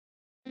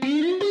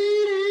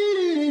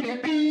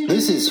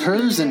This is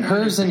Hers and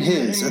Hers and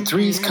His, a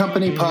Three's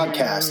Company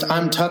podcast.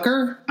 I'm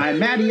Tucker. I'm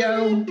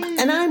Mattio.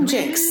 And I'm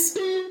Jinx.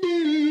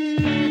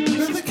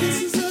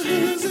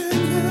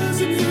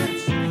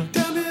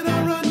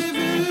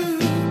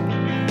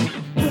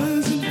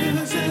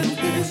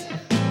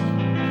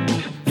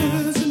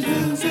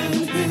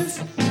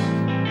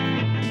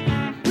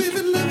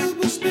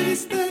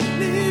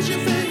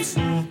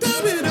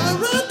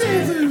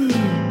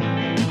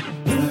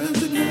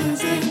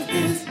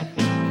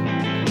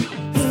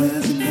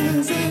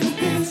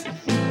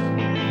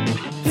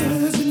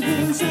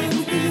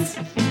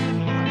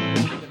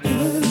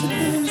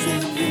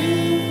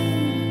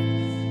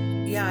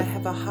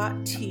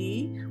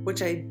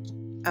 Which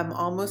I'm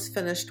almost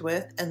finished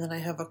with, and then I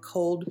have a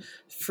cold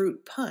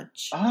fruit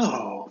punch.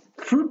 Oh,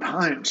 fruit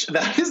punch.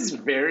 That is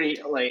very,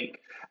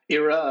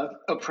 era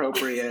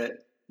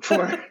appropriate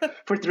for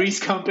Three's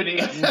Company.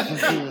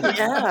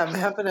 Yeah, I'm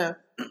having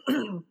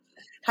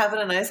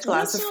a nice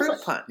glass of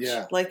fruit punch.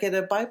 Yeah. Like at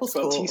a Bible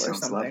school Tea or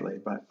sounds something. lovely,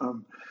 but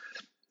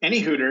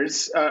any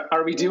Hooters,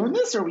 are we doing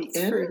this? Are we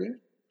in? Fruity.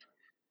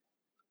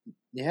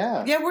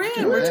 Yeah. Yeah, we're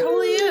in. We're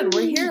totally in.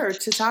 We're here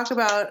to talk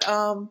about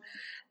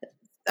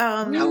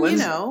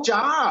Helen's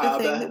Job.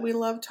 the thing that we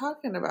love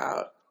talking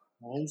about.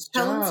 Helen's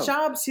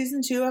Job,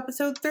 Season 2,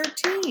 Episode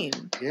 13.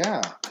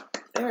 Yeah.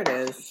 There it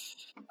is.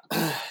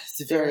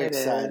 It's very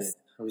excited.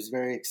 I was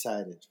very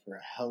excited for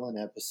a Helen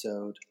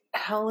episode.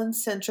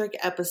 Helen-centric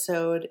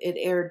episode. It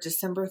aired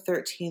December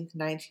 13th,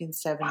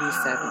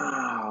 1977.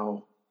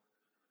 Wow.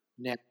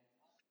 Now,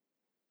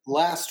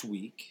 last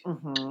week,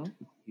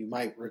 you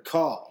might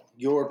recall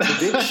your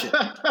prediction.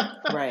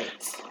 Right.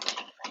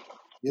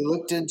 You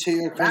looked into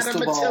your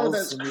crystal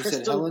balls and you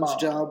said Helen's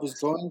Job was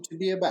going to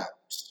be about.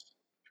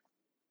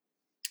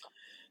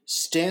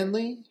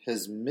 Stanley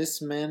has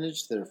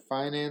mismanaged their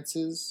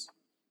finances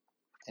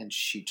and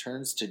she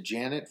turns to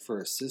Janet for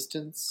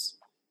assistance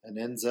and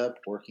ends up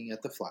working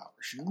at the flower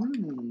shop.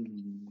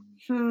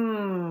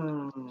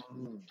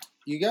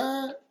 You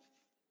got...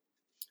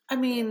 I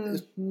mean,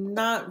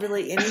 not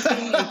really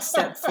anything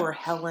except for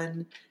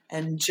Helen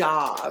and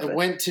Job. It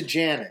went to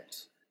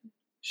Janet.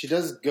 She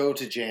does go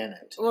to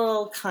Janet.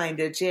 Well, kind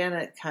of.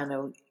 Janet kind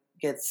of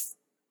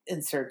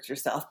inserts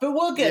herself, but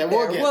we'll get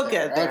there. We'll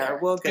get there. Okay.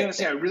 We'll get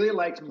there. I really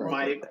liked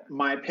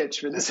my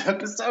pitch for this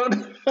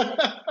episode.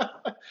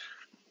 I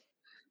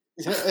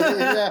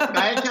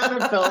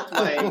kind of felt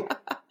like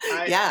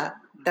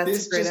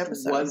that's a great episode.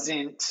 This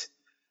wasn't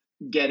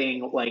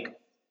getting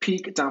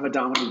peak Dama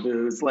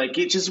booze.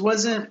 It just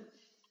wasn't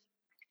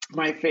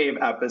my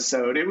fave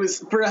episode. It was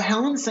for a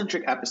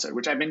Helen-centric episode,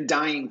 which I've been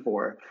dying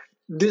for.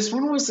 This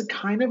one was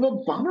kind of a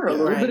bummer, a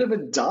little bit of a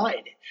dud.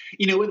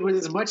 With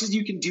as much as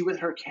you can do with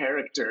her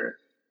character.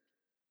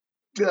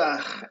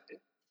 Ugh.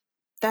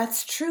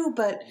 That's true,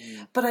 but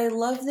I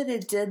love that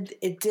it did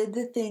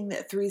the thing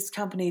that Three's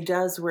Company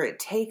does, where it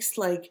takes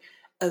a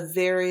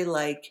very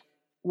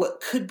what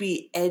could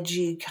be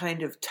edgy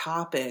kind of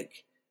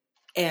topic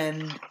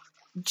and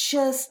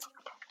just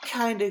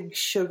kind of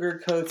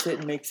sugarcoats it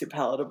and makes it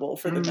palatable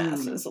for the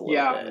masses a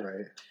little bit.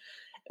 Right.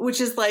 Which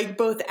is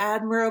both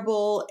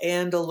admirable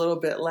and a little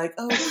bit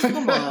oh,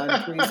 come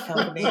on, Three's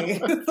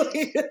Company.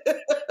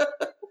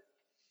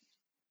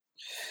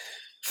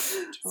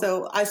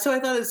 So I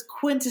thought it was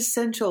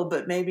quintessential,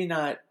 but maybe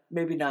not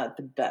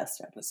the best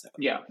episode.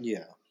 Yeah.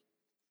 Yeah.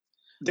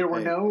 There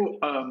were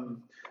no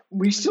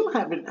we still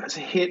haven't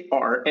hit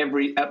our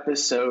every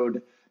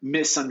episode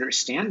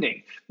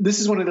misunderstanding.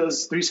 This is one of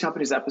those Three's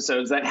Company's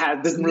episodes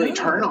that doesn't really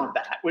turn on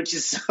that, which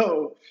is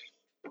so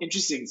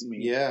interesting to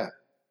me. Yeah.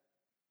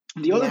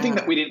 The other thing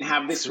that we didn't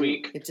have this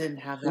week, it didn't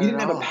have that we didn't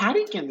at have all. a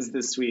Paddykins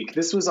this week.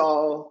 This was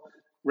all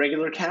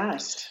regular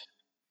cast.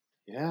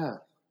 Yeah.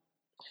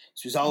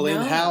 She was all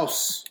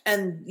in-house.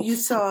 And you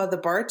saw the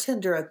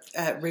bartender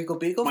at Regal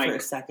Beagle for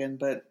a second,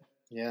 but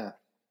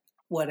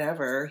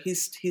whatever.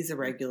 He's a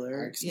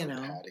regular,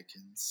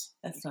 Paddykins.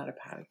 That's not a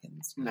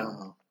Paddykins.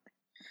 No.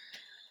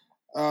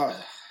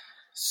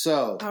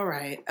 So. All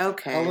right.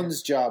 Okay.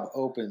 Helen's Job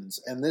opens,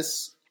 and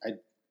this,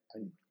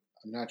 I'm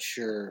not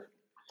sure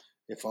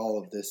if all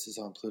of this is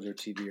on Pluto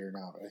TV or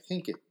not, but I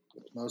think it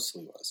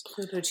mostly was.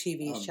 Pluto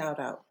TV, shout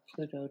out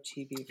Pluto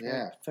TV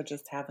for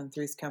just having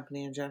Three's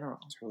Company in general.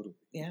 Totally.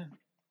 Yeah.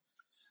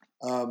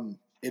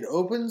 It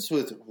opens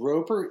with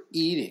Roper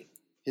eating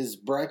his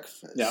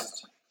breakfast. Yep.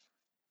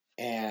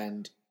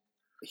 And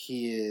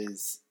he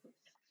is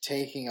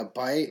taking a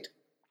bite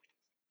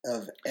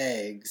of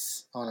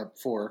eggs on a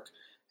fork,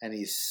 and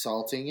he's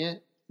salting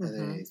it, and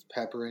then he's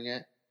peppering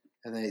it,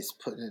 and then he's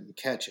putting it in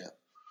ketchup.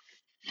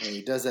 And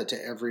he does that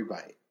to every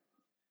bite.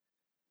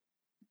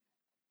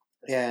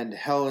 And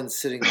Helen's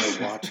sitting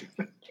there watching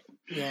him.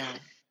 Yeah.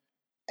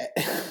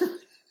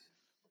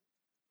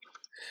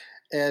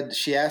 And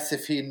she asks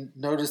if he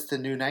noticed the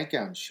new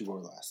nightgown she wore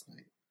last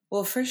night.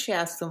 Well, first she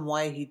asks him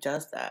why he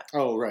does that.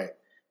 Oh, right.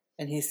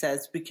 And he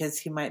says because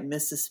he might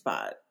miss a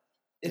spot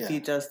if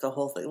he does the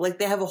whole thing.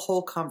 They have a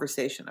whole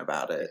conversation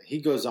about it. He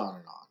goes on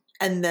and on.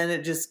 And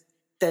then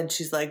then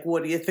she's like,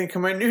 what do you think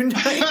of my new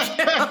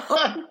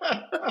nightgown?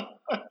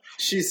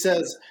 She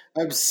says,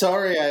 I'm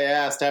sorry I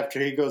asked. After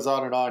he goes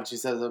on and on, she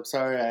says, I'm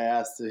sorry I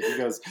asked. And he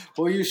goes,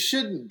 well, you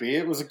shouldn't be.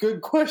 It was a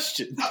good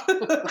question.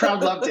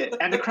 Crowd loved it.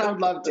 And the crowd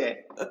loved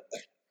it.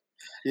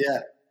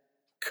 Yeah.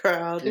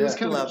 Crowd It was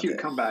kind of a loved cute it.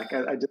 comeback.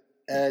 I just...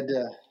 And,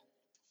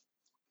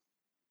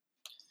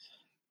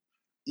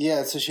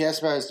 yeah, so she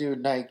asked about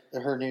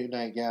her new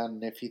nightgown,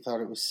 and if he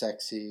thought it was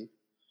sexy.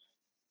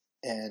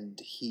 And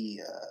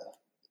he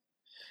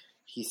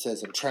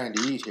says, I'm trying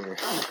to eat here.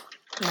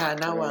 Yeah,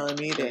 not while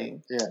I'm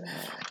eating.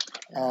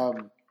 Yeah.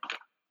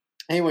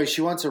 Anyway,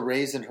 she wants a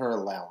raise in her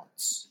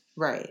allowance.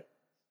 Right.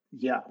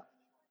 Yeah.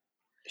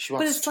 She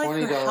wants But it's like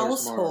 $20 her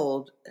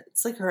household. more.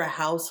 It's like her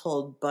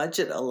household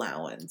budget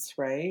allowance,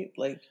 right?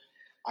 Like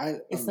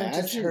it's not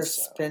just her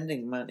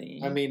spending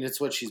money. I mean, it's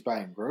what she's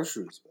buying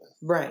groceries with,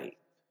 right?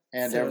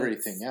 And So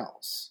everything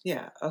else.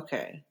 Yeah.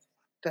 Okay,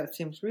 that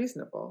seems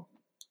reasonable.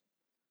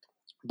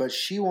 But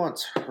she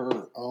wants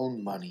her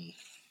own money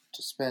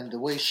to spend the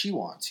way she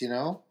wants, you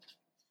know.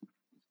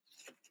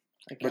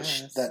 I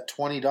guess. But that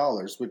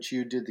 $20, which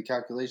you did the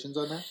calculations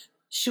on that.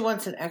 She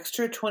wants an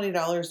extra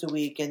 $20 a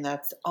week, and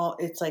that's all.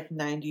 It's like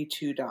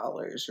 $92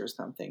 or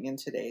something in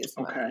today's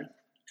money.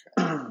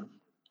 Okay.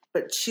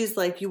 But she's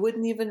like, you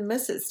wouldn't even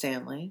miss it,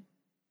 Stanley.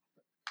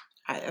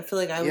 I feel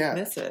like I would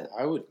miss it.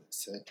 I would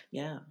miss it.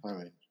 Yeah. I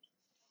mean,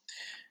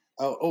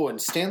 oh,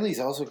 and Stanley's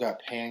also got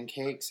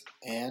pancakes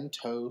and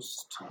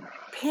toast.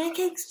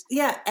 Pancakes,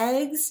 yeah,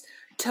 eggs,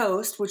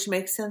 toast, which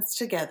makes sense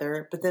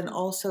together, but then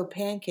also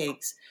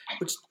pancakes,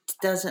 which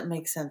doesn't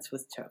make sense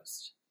with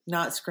toast.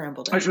 Not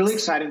scrambled eggs. I was really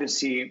excited to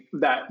see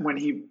that when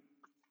he...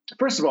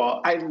 First of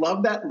all, I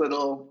love that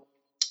little...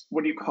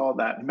 What do you call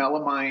that?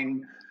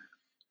 Melamine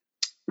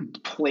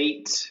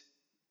plate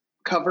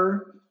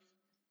cover.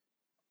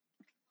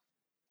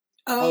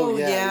 Oh,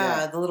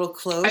 yeah, the little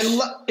cloche.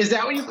 Is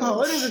that what you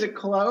call it? Is it a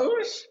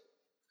cloche?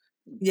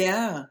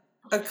 Yeah,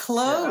 a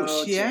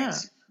cloche, yeah.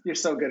 You're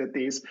so good at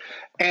these.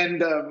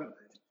 And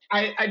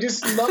I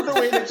just love the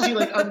way that she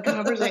like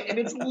uncovers it. And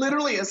it's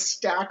literally a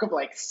stack of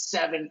like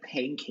 7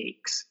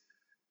 pancakes.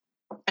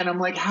 And I'm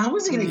like, how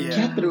is he going to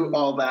get through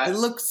all that? It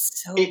looks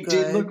so good. It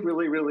did look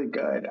really, really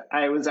good.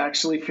 I was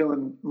actually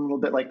feeling a little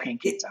bit like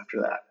pancakes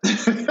after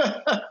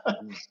that.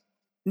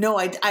 No,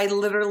 I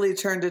literally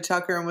turned to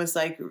Tucker and was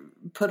like,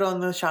 put on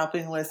the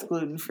shopping list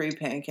gluten-free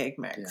pancake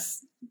mix.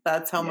 Yeah.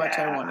 That's how much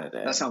I wanted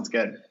it. That sounds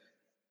good.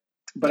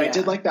 But I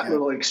did like that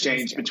little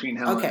exchange between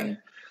Helen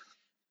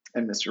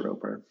and Mr.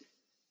 Roper.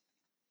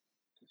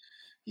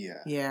 Yeah.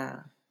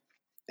 Yeah.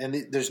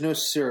 And there's no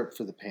syrup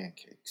for the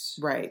pancakes.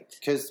 Right.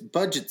 Because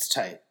budget's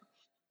tight.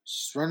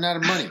 She's running out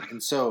of money.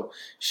 And so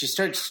she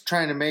starts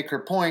trying to make her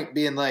point,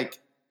 being like,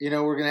 you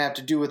know, we're going to have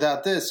to do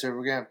without this or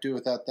we're going to have to do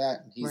without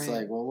that. And he's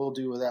like, well, we'll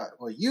do without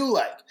what you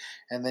like.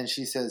 And then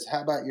she says,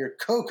 how about your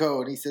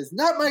cocoa? And he says,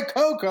 not my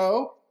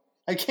cocoa.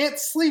 I can't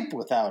sleep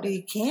without it.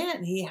 He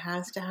can't. He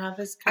has to have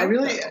his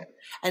cocoa.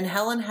 And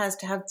Helen has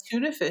to have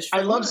tuna fish for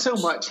lunch. Love so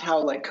much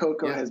how like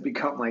Coco has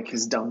become like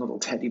his dumb little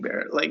teddy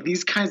bear. Like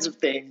these kinds of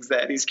things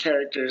that these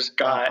characters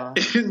got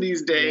in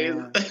these days.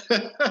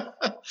 Yeah.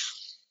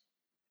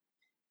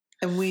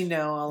 And we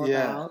know all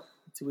about.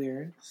 It's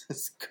weird.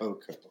 It's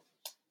Coco.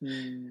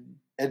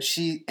 And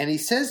he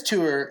says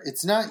to her,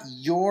 it's not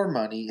your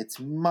money, it's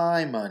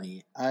my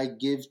money I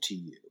give to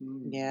you.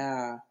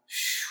 Yeah.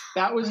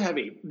 That was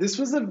heavy. This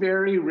was a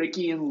very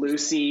Ricky and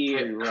Lucy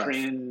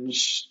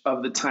cringe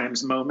of the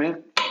times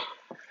moment.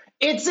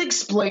 It's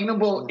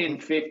explainable in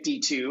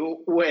 52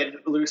 when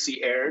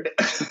Lucy aired.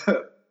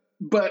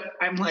 But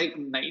I'm like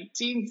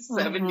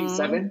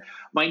 1977.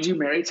 Mind you,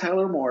 Mary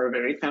Tyler Moore, a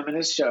very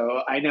feminist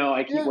show. I know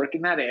I keep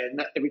working that in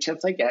every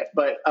chance I get.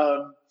 But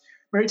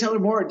Mary Tyler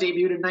Moore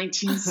debuted in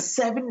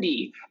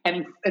 1970.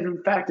 and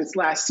in fact, its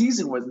last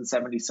season was in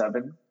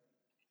 77.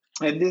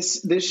 And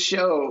this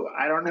show,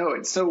 I don't know,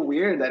 it's so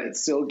weird that it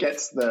still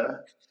gets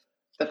the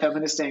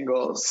feminist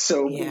angle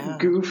so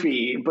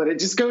goofy. But it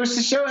just goes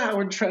to show how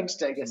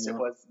entrenched, I guess, it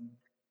was in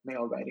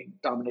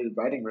male-dominated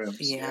writing rooms.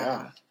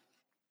 Yeah.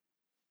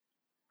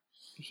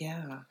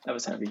 That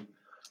was heavy.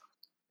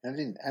 I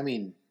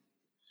mean,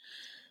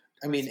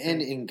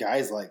 and in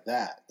guys like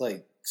that,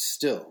 like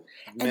still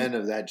men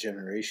of that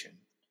generation.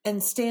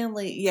 And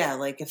Stanley,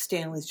 like of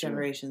Stanley's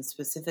generation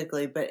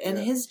specifically, but in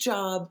his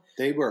job,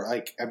 they were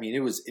like, I mean, it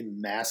was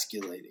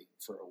emasculating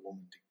for a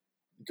woman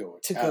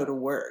to go to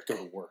work.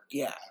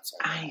 Yeah,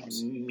 I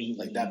mean,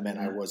 like that meant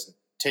I wasn't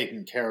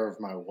taking care of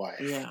my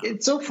wife. Yeah,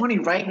 it's so funny,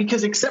 right?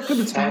 Because except for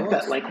the fact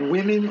that like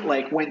women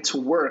like went to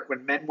work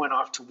when men went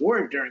off to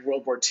war during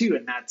World War II,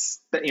 and that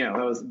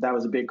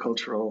was a big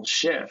cultural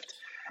shift.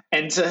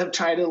 And to have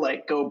tried to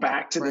like go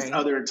back to this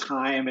other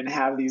time and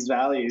have these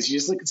values, you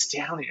just look at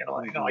Stanley and you're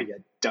like, oh,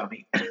 you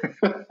dummy.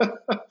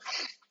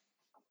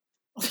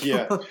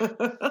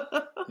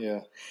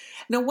 Yeah.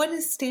 Now, what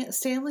is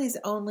Stanley's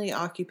only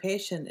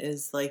occupation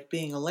is like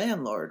being a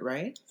landlord,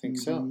 right? I think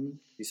so.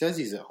 He says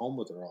he's at home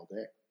with her all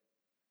day.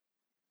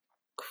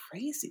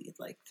 Crazy.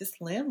 Like this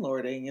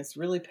landlording is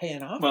really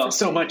paying off. Well,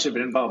 so much of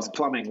it involves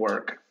plumbing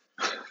work.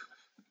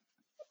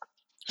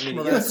 I mean,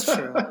 Well, that's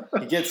true.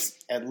 He gets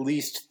at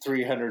least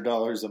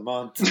 $300 a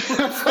month.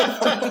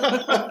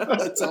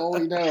 That's all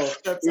we know.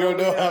 We don't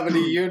know how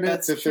many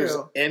units. That's if there's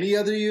true. any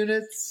other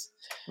units,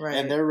 Right.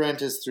 and their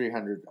rent is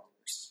 $300.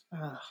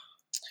 Ugh.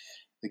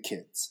 The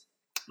kids.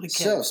 The kids,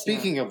 So,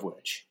 speaking of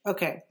which,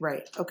 okay,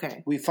 right,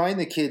 okay, we find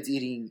the kids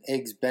eating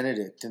eggs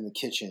Benedict in the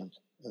kitchen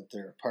of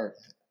their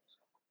apartment,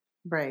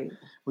 right.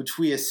 which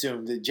we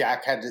assumed that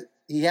Jack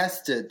he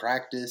has to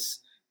practice.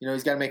 You know,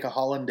 he's got to make a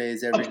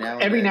hollandaise every now and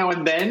then. Every now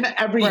and then,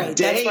 every Right.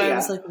 day. That's why I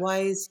was like, why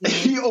is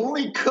he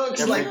only cooks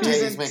Every like day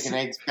these. he's making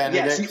eggs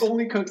Benedict. Yes, he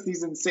only cooks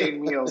these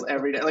insane meals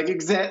every day, like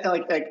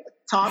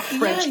top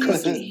French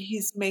cooking.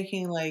 He's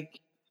making like,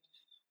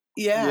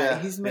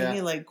 he's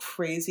making like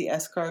crazy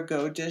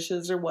escargot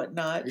dishes or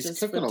whatnot. He's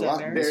just cooking for a lot.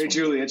 dinner. Very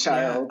Julia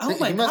Child. Oh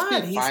my he must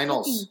God, be he's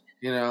finals. cooking.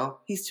 You know,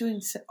 He's doing.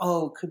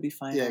 It could be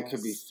finals. yeah, it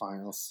could be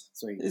finals.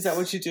 So Is that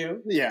what you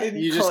do? Yeah, in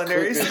you just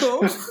culinary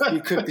cook school. You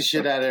cook the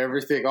shit out of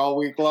everything all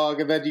week long,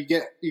 and then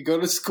you go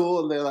to school,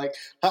 and they're like,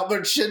 "How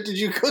much shit did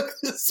you cook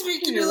this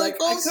week?" And you're like,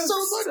 "Oh,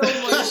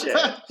 so much shit."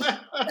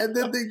 And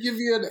then they give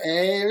you an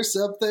A or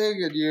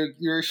something, and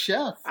you're a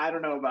chef. I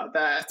don't know about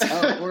that. That's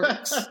how it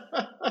works.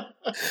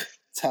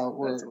 That's how it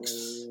works.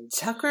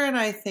 Tucker and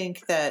I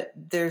think that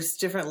there's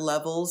different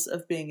levels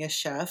of being a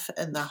chef,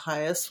 and the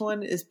highest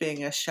one is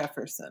being a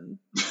cheferson.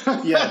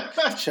 Yeah,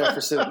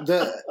 Jefferson.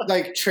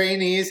 The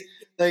trainees,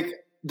 like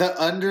the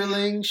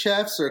underling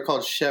chefs are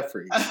called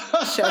cheffries.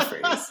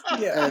 Cheffries,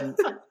 yeah. And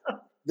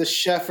the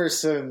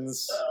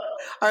Jeffersons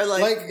Are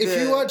like if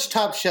you watch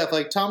Top Chef,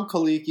 like Tom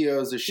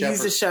Colicchio is a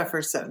Jefferson. he's a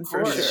Jefferson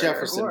for He's sure. a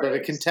Jefferson, but a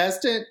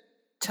contestant,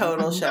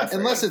 Total chef.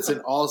 unless it's an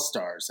All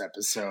Stars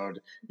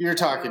episode, you're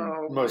talking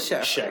mostly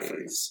Jeffries.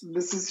 cheffries.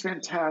 This is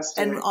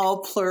fantastic. And all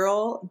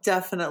plural,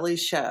 definitely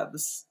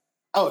chefs.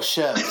 Oh,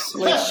 chefs.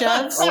 Like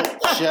chefs? Oh,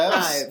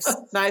 chefs.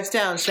 Knives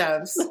down,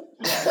 chefs.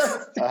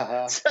 Yes.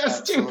 Uh-huh. So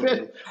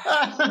stupid.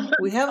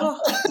 We have a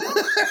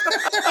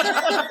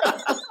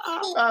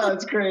Oh,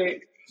 that's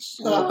great.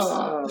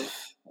 Oh.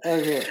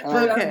 Okay.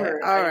 Okay,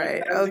 all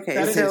right, okay,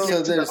 That is so a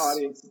gift to the there's-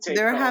 audience to take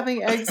they're home.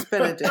 having eggs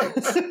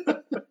Benedict.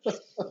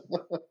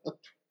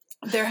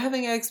 They're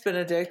having eggs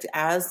Benedict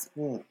as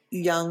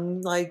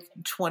young,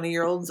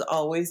 20-year-olds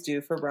always do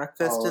for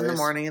breakfast in the Always.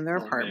 morning in their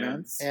Oh,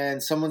 apartments.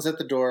 And someone's at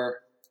the door.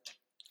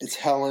 It's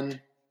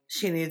Helen.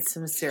 She needs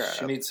some syrup.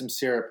 She needs some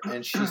syrup.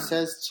 And she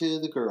says to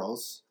the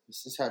girls,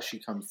 this is how she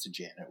comes to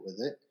Janet with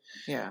it.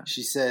 Yeah.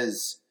 She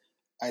says,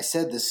 I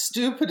said the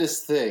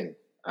stupidest thing.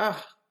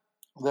 Oh,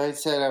 I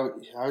said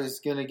I was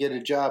going to get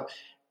a job.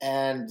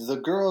 And the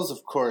girls,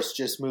 of course,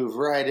 just move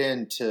right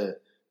in to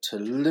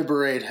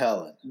liberate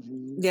Helen.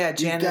 yeah,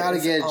 Janet. You got to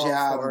is get a all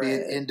job for and be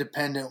an it.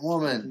 independent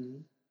woman. Mm-hmm.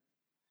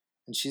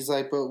 And she's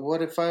like, but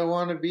what if I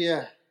want to be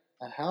a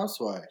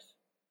housewife,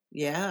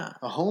 Yeah.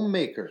 a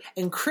homemaker?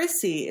 And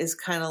Chrissy is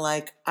kind of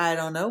like, I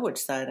don't know which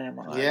side I'm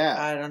on. Yeah.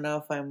 I don't know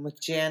if I'm with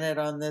Janet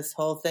on this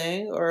whole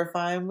thing or if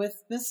I'm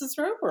with Mrs.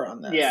 Roper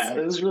on this. Yeah,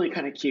 it was really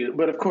kind of cute.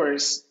 But of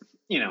course,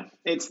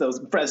 it's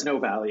those Fresno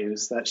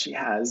values that she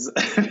has.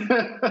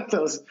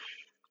 those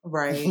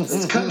Right.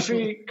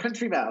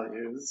 country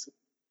values.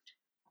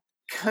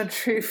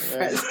 Country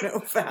Fresno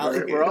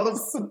Valley. Where all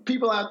the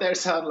people out there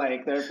sound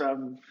like they're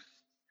from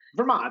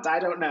Vermont. I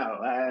don't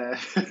know.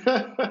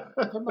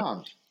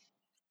 Vermont.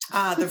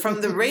 They're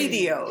from the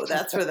radio.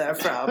 That's where they're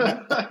from.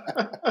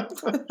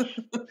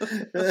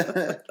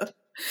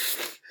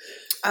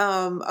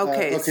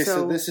 Okay,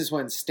 so this is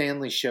when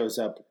Stanley shows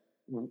up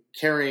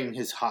carrying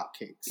his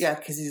hotcakes. Yeah,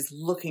 because he's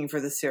looking for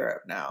the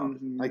syrup now.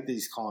 Mhm. Like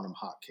he's calling them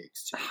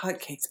hotcakes too.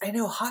 Hotcakes. I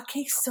know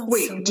hotcakes still.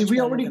 Wait, so much did we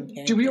better already than go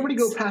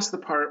pancakes. past the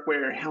part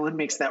where Helen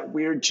makes that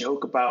weird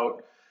joke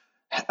about?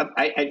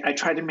 I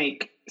tried to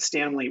make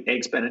Stanley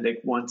eggs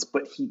Benedict once,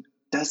 but he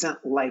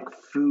doesn't like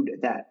food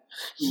that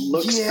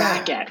looks Yeah.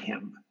 back at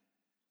him.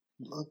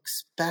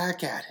 Looks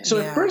back at him. So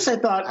Yeah. at first I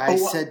thought, I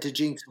said to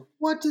Jinx,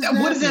 what does that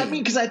mean? what does that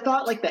mean? Because I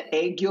thought like the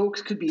egg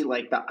yolks could be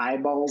like the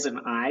eyeballs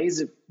and eyes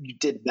if you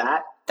did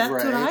that. That's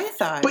what Right. I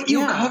thought. But you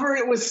yeah. cover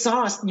it with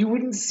sauce, you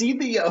wouldn't see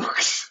the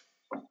yolks.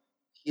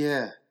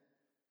 Yeah.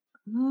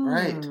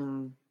 Right.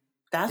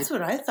 That's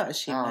what I thought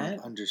she I meant.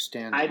 don't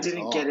understand. I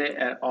didn't get it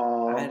at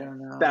all. I don't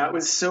know. That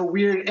was so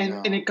weird. And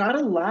No. and it got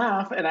a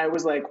laugh, and I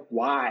was like,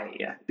 why?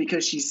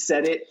 Because she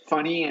said it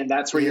funny, and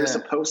that's where you're Yeah.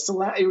 supposed to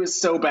laugh. It was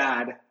so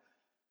bad.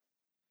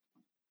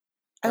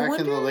 I Back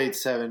in the wonder- late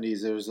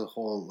 70s, there was a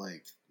whole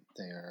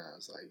thing where I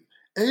was like,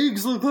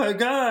 eggs look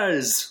like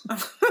eyes.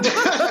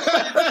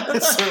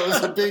 So it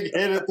was a big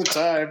hit at the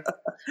time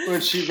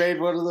when she made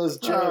one of those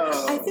jokes.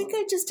 Oh. I think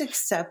I just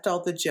accept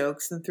all the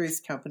jokes in Three's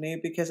Company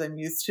because I'm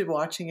used to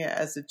watching it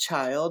as a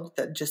child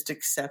that just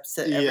accepts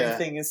that Yeah.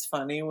 everything is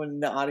funny when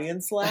the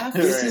audience laughs.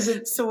 This is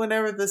a, So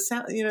whenever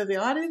the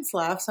audience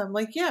laughs, I'm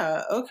like,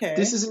 yeah, okay.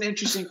 this is an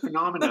interesting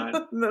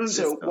phenomenon.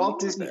 So Walt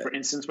Disney, for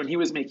instance, when he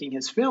was making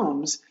his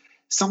films,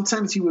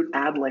 sometimes he would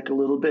add like a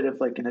little bit of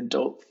like an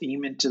adult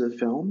theme into the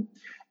film,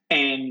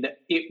 and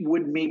it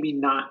would maybe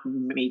not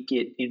make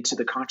it into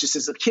the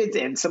consciousness of kids.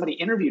 And somebody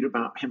interviewed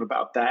him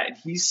about that, and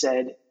he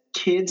said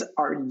kids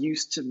are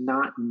used to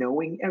not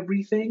knowing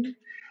everything.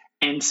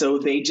 And so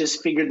they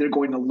just figure they're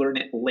going to learn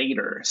it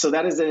later. So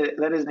that is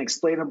an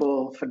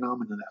explainable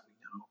phenomenon that we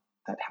know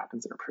that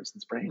happens in a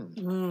person's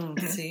brain.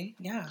 See?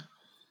 Yeah.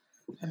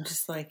 I'm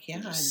just like, yeah,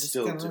 I just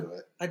still do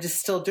it. I just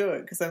still do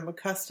it because I'm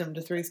accustomed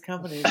to Three's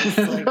Company. It's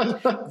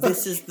like,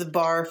 this is the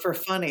bar for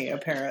funny,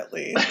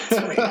 apparently.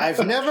 I've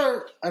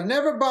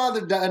never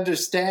bothered to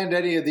understand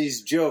any of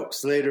these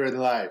jokes later in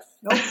life.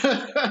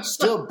 Nope.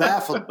 Still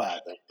baffled by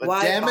them. But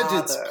Why damn it, bother?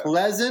 it's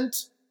pleasant.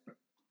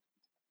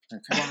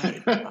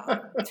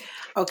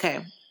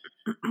 Okay.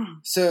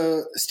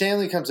 So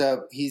Stanley comes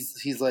up.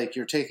 He's like,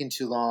 "You're taking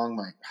too long.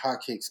 My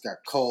hotcakes got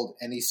cold,"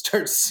 and he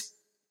starts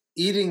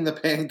eating the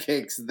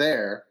pancakes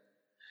there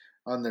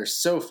on their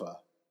sofa.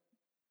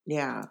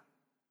 Yeah.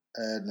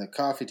 And the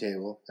coffee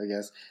table, I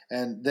guess.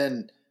 And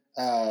then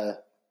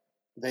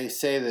they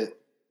say that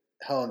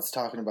Helen's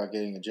talking about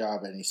getting a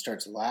job, and he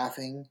starts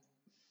laughing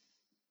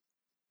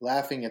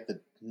at the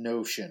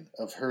notion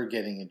of her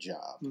getting a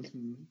job.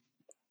 Mm-hmm.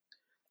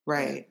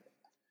 Right.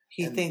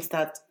 He thinks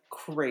that's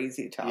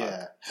crazy talk.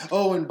 Yeah.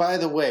 Oh, and by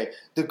the way,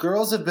 the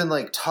girls have been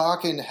like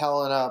talking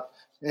Helen up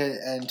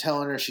and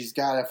telling her she's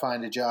got to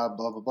find a job,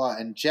 blah, blah, blah.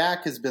 And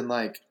Jack has been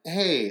like,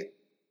 hey,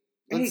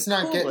 let's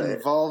not get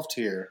involved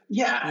here.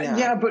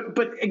 Yeah.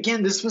 But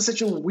again, this was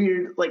such a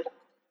weird, like,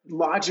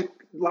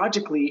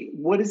 logically,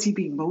 what is he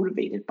being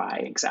motivated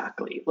by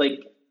exactly?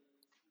 Like,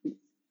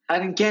 I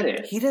didn't get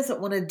it. He doesn't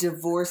want to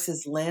divorce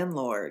his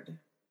landlord.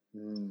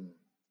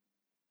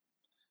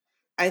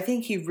 I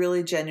think he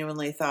really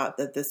genuinely thought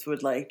that this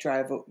would like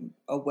drive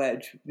a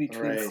wedge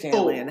between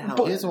Stanley and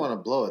Helen. He doesn't want to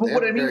blow it. They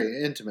have a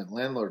very intimate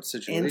landlord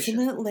situation.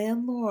 Intimate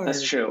landlord.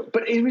 That's true.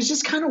 But it was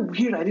just kind of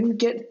weird. I didn't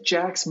get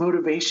Jack's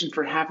motivation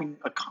for having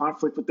a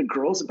conflict with the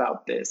girls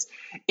about this.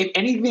 If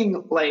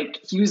anything, like,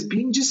 he was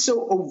being just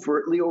so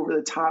overtly over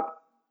the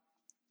top,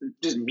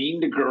 just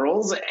mean to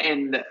girls,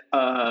 and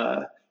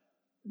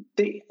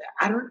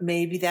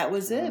maybe that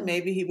was it.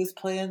 Maybe he was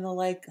playing the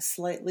like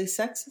slightly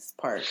sexist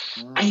part.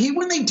 I hate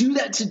when they do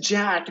that to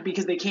Jack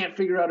because they can't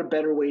figure out a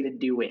better way to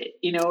do it.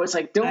 You know, it's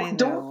like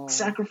don't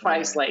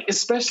sacrifice like,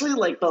 especially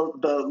like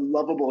the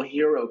lovable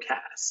hero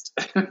cast.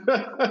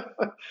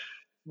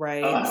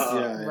 Right.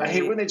 I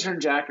hate when they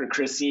turn Jack or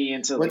Chrissy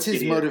into What's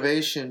like his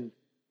motivation?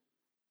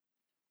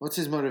 What's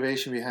his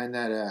motivation behind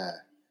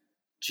that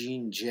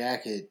jean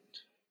jacket?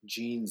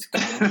 Jeans.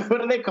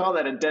 What do they call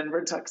that? A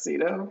Denver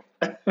tuxedo?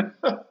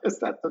 Is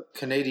that the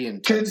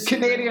Canadian tuxedo?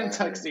 Canadian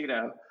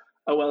tuxedo.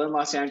 Oh, well, in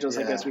Los Angeles,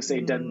 I guess we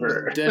say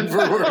Denver.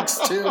 Denver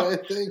works too, I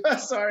think.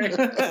 Sorry,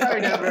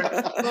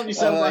 Denver. Love you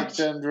so much.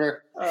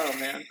 Denver. Oh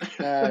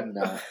man.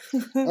 No.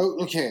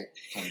 Oh, okay.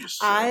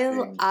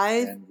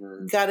 I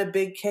got a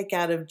big kick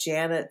out of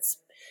Janet's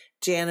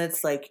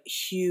like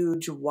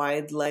huge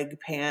wide leg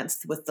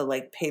pants with the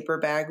like paper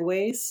bag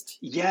waist.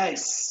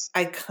 Yes.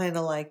 I kind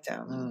of liked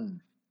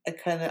them.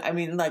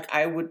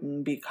 I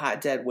wouldn't be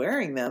caught dead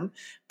wearing them,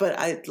 but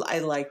I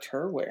liked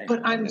her wearing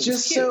them. But I'm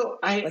just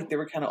like they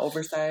were kind of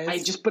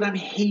oversized. But I'm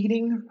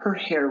hating her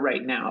hair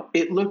right now.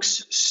 It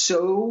looks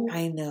so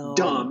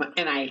dumb,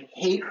 and I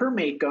hate her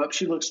makeup.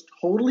 She looks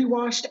totally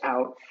washed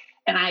out.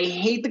 And I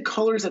hate the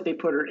colors that they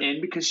put her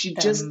in because she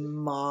just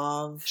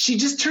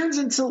turns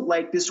into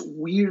like this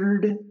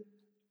weird,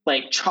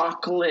 like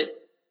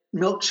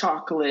milk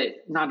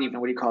chocolate, not even,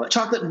 what do you call it?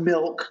 Chocolate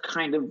milk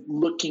kind of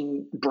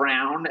looking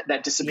brown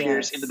that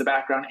disappears into the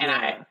background. And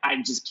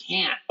I just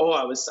can't. Oh,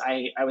 I was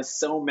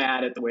so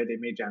mad at the way they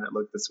made Janet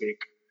look this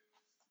week.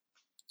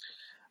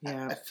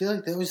 Yeah. I feel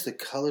like that was the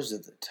colors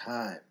of the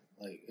time.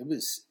 Like it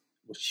was,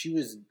 what she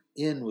was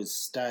in was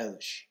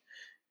stylish.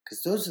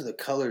 Because those are the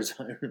colors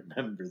I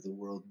remember the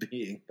world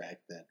being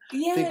back then.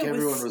 Yeah, I think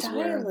everyone was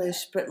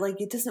stylish, but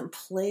like it doesn't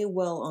play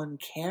well on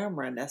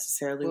camera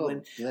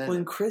necessarily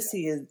when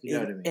Chrissy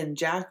and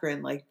Jack are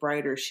in like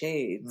brighter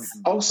shades.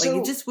 Mm-hmm. Also,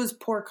 like it just was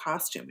poor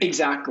costuming.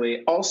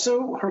 Exactly.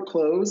 Also, her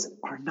clothes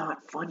are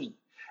not funny.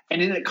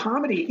 And in a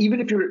comedy,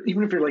 even if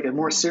you're like a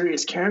more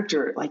serious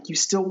character, like you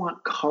still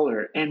want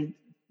color. And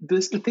the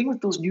thing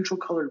with those neutral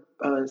colored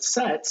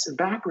sets and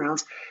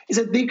backgrounds is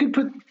that they could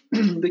put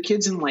the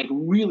kids in like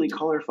really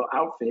colorful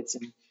outfits,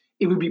 and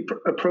it would be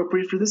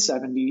appropriate for the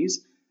 70s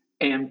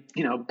and,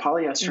 you know,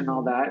 polyester and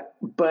all that.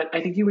 But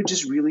I think you would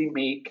just really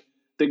make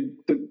the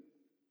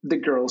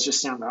girls just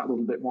stand out a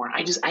little bit more.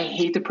 I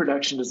hate the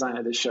production design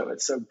of this show.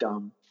 It's so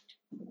dumb.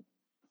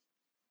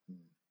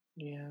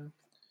 Yeah.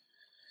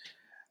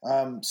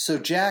 So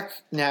Jack,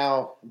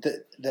 now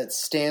that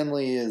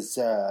Stanley is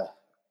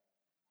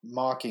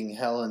mocking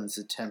Helen's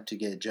attempt to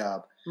get a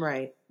job,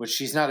 right? Which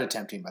she's not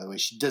attempting, by the way.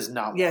 She does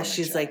not. Yeah,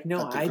 she's like,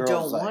 no, I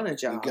don't want a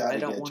job. I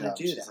don't want to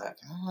do she's that. Like,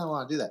 I don't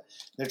want to do that.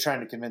 They're trying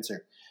to convince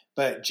her,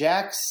 but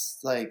Jack's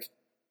like,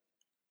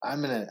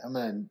 I'm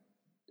gonna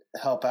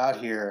help out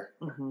here,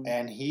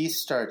 and he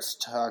starts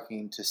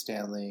talking to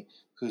Stanley,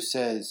 who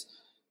says,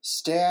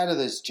 "Stay out of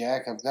this,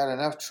 Jack. I've got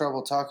enough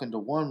trouble talking to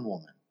one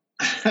woman."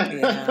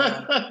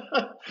 Yeah.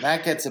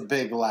 That gets a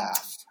big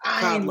laugh.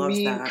 I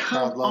mean,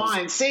 come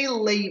on. Say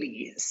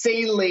lady.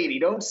 Say lady.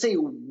 Don't say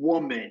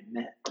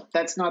woman.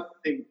 That's not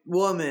the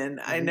woman.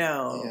 I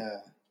know. Yeah.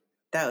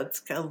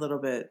 That's a little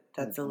bit.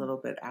 That's a little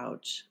bit.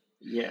 Ouch.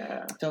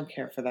 yeah. Don't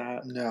care for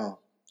that. No.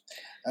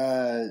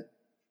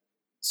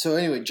 So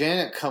anyway,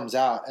 Janet comes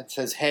out and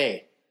says,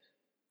 "Hey,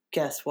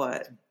 Guess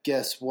what?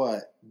 guess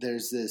what?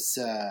 There's this.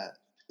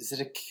 Is it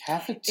a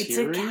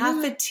cafeteria? It's a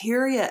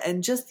cafeteria,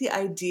 and just the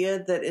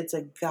idea that it's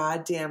a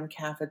goddamn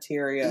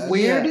cafeteria.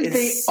 Where did is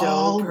they so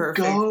all perfect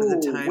go? for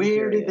the time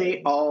Where period. did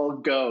they all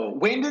go?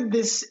 When did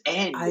this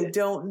end? I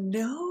don't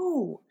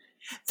know.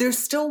 There's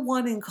still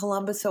one in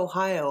Columbus,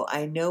 Ohio.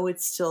 I know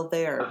it's still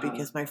there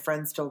because my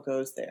friend still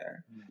goes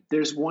there.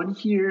 There's one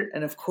here.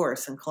 And of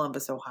course, in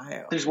Columbus,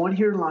 Ohio. There's one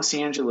here in Los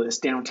Angeles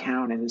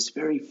downtown, and it's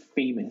very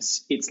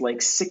famous. It's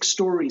like 6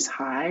 stories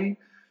high.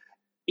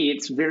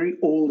 It's very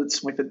old.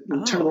 It's like the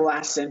turn of the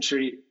last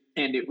century,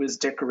 and it was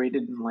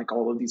decorated in like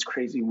all of these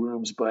crazy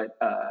rooms. But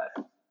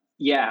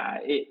yeah,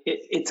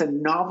 it's a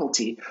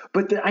novelty.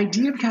 But the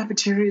idea of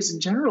cafeterias in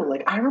general,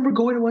 like I remember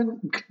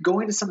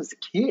going to some as a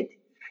kid.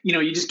 You know,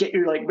 you just get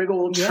your like big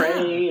old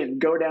tray and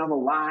go down the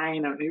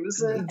line. It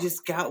was You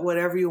just got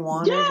whatever you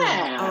wanted.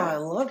 Yeah. Oh, I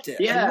loved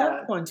it. Yeah. I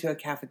loved going to a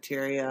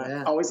cafeteria.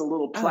 Yeah. always a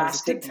little Oh, it was a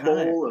plastic good time.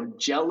 bowl of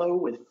Jell-O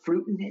with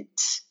fruit in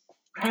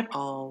it.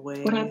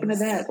 Always. What happened to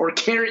that? Or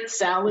carrot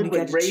salad You got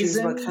with to choose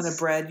raisins. what kind of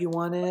bread you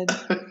wanted.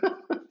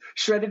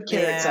 Shredded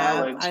carrot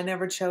salad. I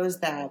never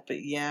chose that,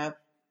 but yeah.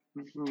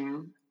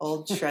 Mhm.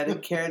 Old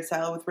shredded carrot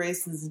salad with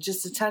raisins and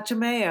just a touch of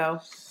mayo.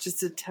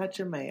 Just a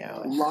touch of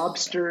mayo.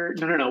 Lobster.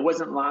 No, it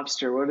wasn't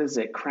lobster. What is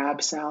it?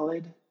 Crab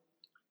salad?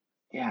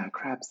 Yeah,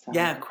 crab salad.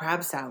 Yeah,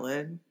 crab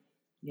salad.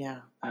 Yeah.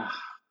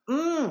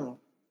 Ugh.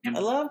 I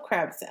love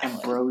crab salad.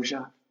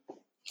 Ambrosia.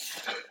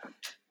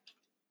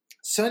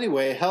 So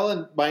anyway,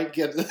 Helen might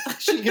get.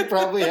 She could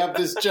probably have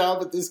this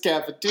job at this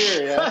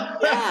cafeteria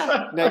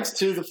next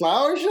to the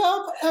flower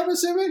shop. I'm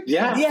assuming.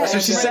 Yeah, Yeah, that's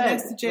what she right said.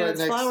 next to Janet's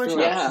Right next flower door.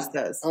 shop. Yeah. She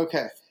says.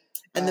 Okay.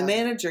 And the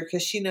manager,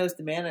 because she knows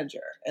the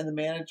manager, and the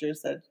manager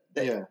said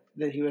that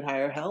he would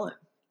hire Helen.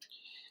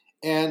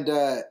 And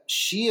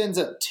she ends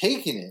up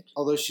taking it,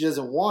 although she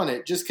doesn't want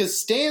it, just because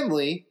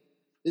Stanley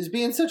is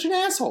being such an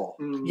asshole.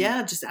 Mm.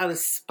 Yeah, just out of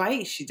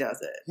spite, she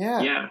does it.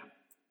 Yeah.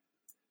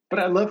 But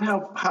I love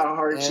how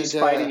hard And, she's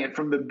fighting it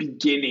from the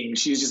beginning.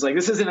 She's just like,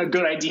 this isn't a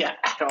good idea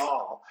at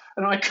all.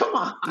 And I'm like, come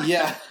on.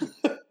 Yeah.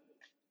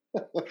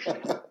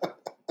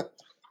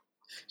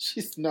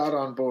 She's not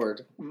on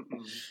board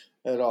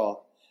at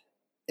all.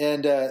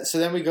 And so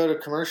then we go to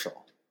commercial.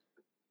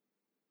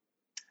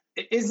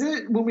 Is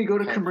it when we go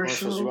to What kind of commercial?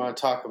 commercials you want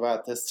to talk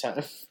about this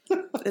time?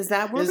 Is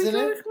that where we Isn't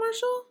go it? to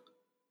commercial?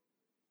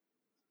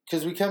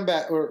 Because we come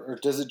back, or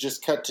does it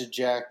just cut to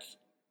Jack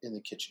in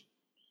the kitchen?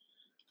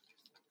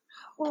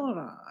 Hold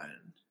on.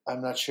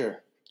 I'm not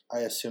sure. I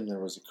assume there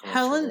was a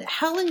commercial.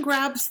 Helen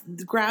grabs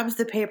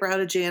the paper out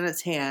of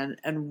Janet's hand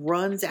and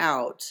runs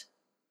out.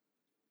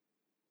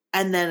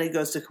 And then it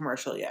goes to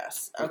commercial,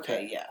 yes.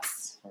 Okay,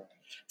 yes. All right.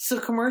 So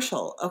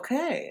commercial.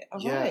 Okay. All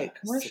right.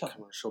 Commercial. It's a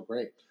commercial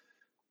break.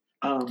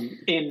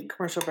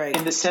 Commercial break.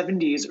 In the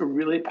 70s, a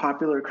really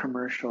popular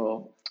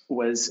commercial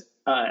was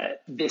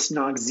this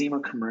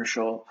Noxzema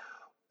commercial,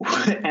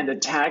 and the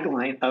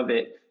tagline of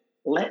it,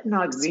 "Let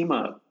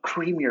Noxzema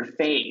cream your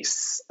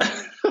face."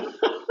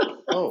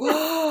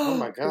 Oh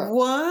my God.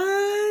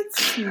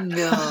 What?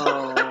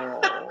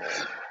 No.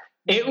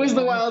 It was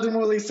the wild and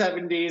woolly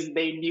 70s.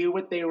 They knew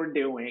what they were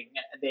doing.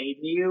 They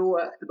knew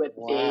what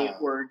they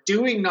were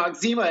doing.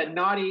 Noxzema,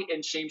 naughty,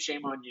 and shame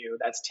on you.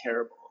 That's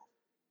terrible.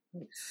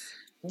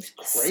 That's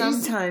crazy.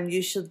 Sometime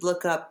you should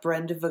look up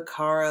Brenda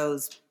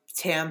Vaccaro's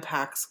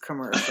Tampax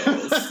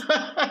commercials.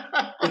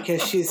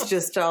 Because she's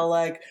just all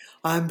like,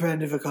 I'm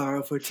Brenda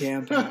Vaccaro for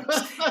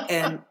Tampax.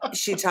 And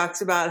she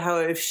talks about how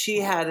if she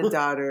had a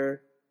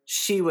daughter,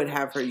 she would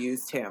have her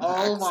use Tampax.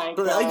 Oh my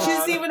But like, she God.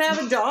 doesn't even have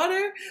a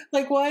daughter?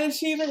 Like, why is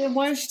she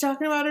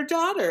talking about her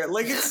daughter?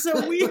 Like, it's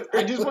so weird.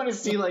 I just want to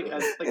see like a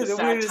The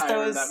satire. weirdest, that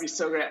was- That'd be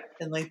so great.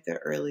 In like the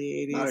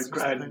early 80s. My or something.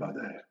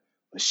 grandmother,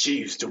 she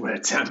used to wear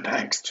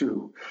Tampax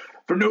too,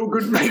 for no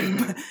good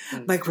reason.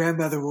 My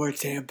grandmother wore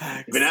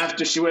Tampax. Even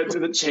after she went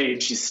through the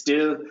change,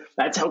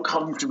 that's how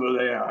comfortable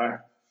they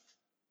are.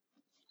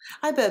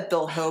 I bet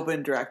Bill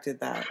Hoban directed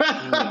that.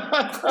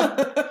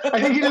 I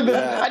think he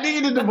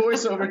did the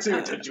voiceover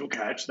too. Did you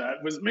catch that?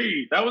 It was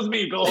me. That was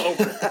me, Bill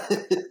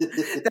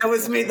Hoban. That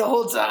was me the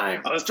whole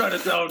time. I was trying to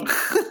sound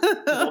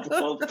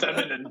multiple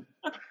feminine.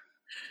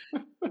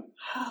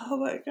 Oh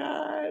my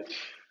God.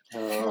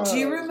 Oh. Do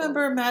you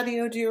remember,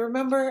 Matteo,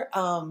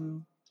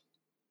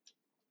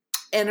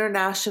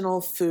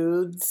 International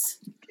Foods?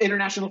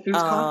 International Foods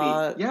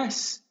Coffee.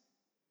 Yes.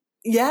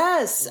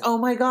 Yes. Oh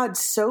my God.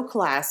 So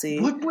classy.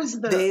 What was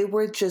They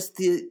were just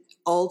the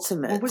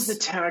ultimate. What was the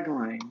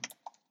tagline?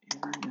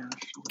 International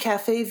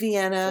Cafe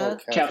Vienna.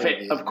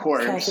 Cafe, of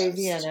course. Cafe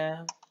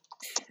Vienna.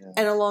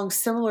 And along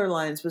similar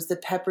lines was the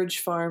Pepperidge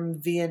Farm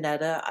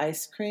Viennetta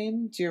ice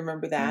cream. Do you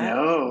remember that?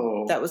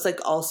 No. That was like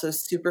also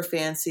super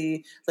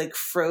fancy, like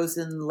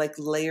frozen, like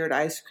layered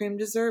ice cream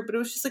dessert, but it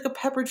was just like a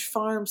Pepperidge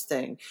Farms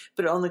thing.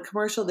 But on the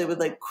commercial, they would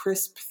like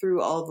crisp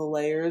through all the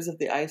layers of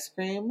the ice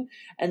cream,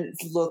 and it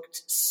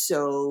looked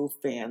so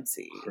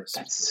fancy.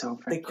 That's so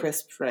funny. They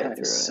crisped right That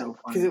through is it so funny.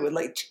 because it would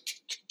like.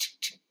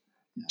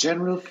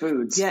 General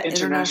Foods. Yeah,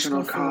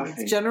 International Foods.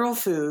 Coffee. General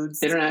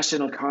Foods.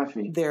 International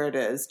Coffee. There it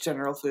is.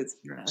 General Foods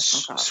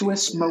International Coffee.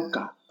 Swiss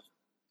Mocha.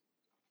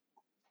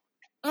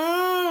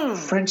 Mm.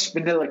 French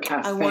Vanilla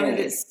Cafe. I wanted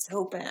it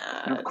so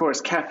bad. And of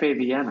course, Cafe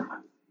Vienna.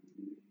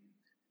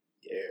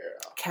 Yeah.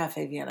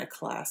 Cafe Vienna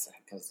classic.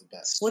 That's the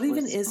best. What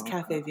even Swiss is mocha.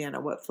 Cafe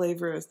Vienna? What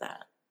flavor is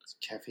that? It's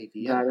Cafe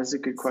Vienna. That is a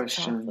good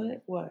question.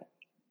 Chocolate? What?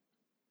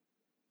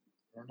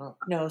 I don't know.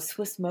 No,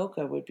 Swiss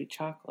mocha would be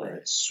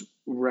chocolate.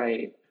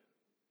 Right.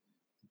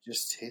 It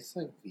just tastes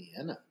like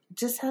Vienna. It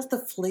just has the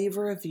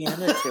flavor of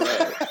Vienna to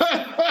it.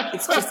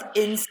 It's just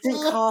instant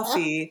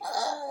coffee.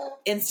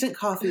 Instant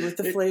coffee with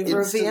the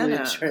flavor of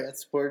Vienna. It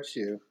transports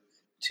you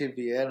to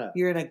Vienna.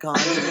 You're in a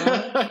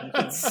gondola.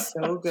 It's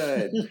so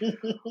good.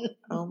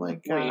 Oh my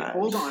god. Wait,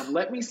 hold on.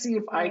 Let me see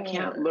if I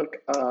can't look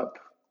up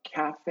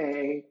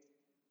Cafe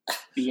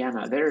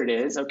Vienna. There it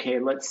is. Okay,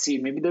 let's see.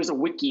 Maybe there's a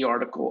wiki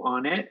article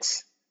on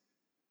it.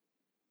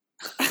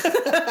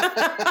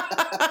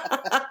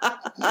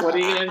 What are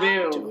you going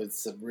to do? Doing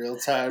some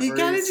real-time research. You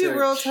gotta do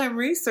real-time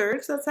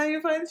research. That's how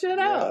you find shit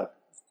out.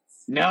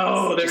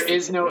 No, there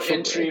is no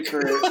entry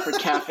for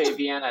Cafe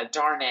Vienna.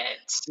 Darn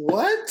it.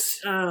 What?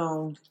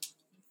 Oh,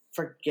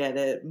 forget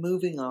it.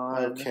 Moving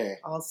on. Okay.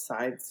 I'll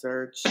side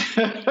search.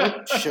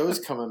 Show's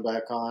coming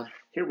back on.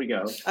 Here we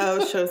go.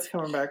 Oh, show's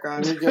coming back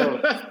on. Here we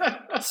go.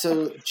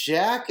 So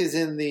Jack is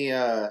in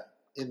the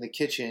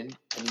kitchen,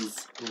 and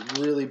he's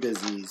really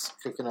busy. He's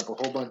cooking up a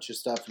whole bunch of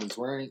stuff, and he's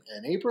wearing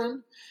an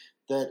apron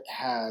that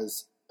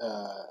has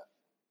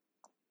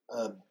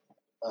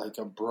like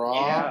a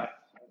bra. Yeah.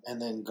 And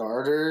then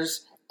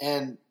garters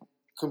and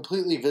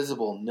completely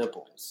visible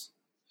nipples,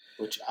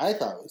 which I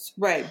thought was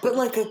Right, but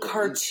like a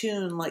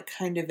cartoon, like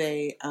kind of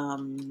a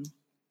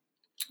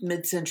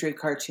mid-century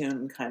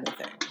cartoon kind of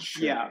thing.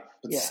 Sure. Yeah.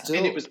 But Yeah. still,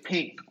 And it was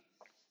pink.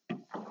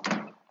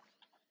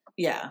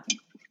 Yeah,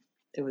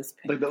 it was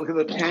pink. Like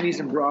the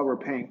panties and bra were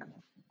pink.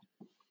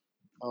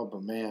 oh,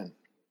 but man,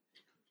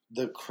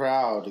 the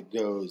crowd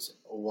goes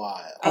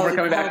wild. Oh, we're the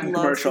coming back crowd from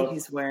loves commercial. that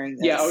he's wearing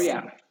this. Yeah, oh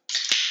yeah.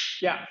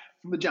 Yeah,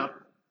 from the jump.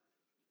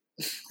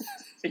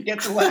 It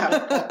gets a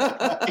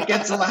laugh. It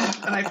gets a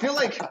laugh. And I feel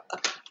like,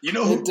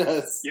 It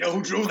does. you know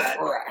who drew that?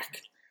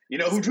 Crack. You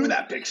know who drew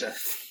that picture?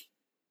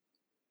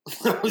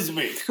 That was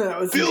me. That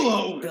was Bill me.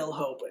 Hoban. Bill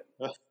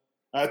Hoban.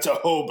 That's a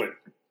Hoban.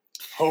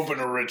 Hoban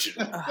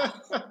original.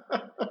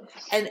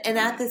 And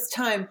at this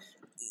time,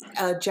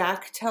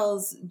 Jack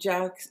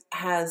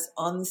has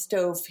on the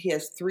stove, he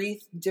has 3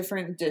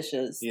 different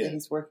dishes Yeah. that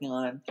he's working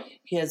on.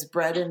 He has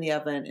bread in the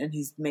oven, and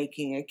he's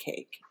making a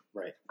cake.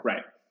 Right.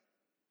 Right.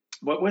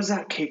 What was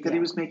that cake that he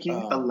was making?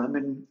 A Um,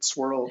 lemon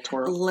swirl A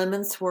twirl?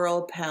 lemon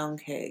swirl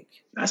pound cake.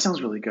 That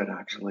sounds really good,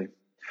 actually.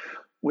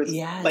 With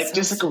Yeah, it like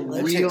just like sounds a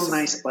delicious. real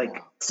nice, like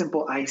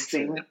simple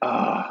icing.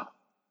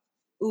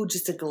 Ooh,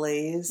 just a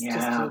glaze. Yeah.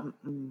 Just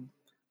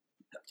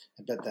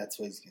I bet that's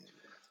what he's going to do.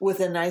 with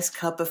a nice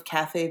cup of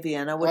Cafe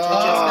Vienna, which I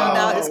just found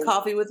out is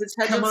coffee with a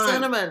touch Come of on.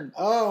 cinnamon.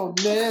 Oh,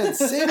 man.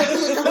 Save it for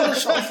the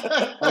commercials.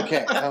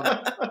 Okay.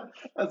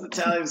 That's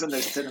Italians and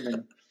their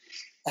cinnamon.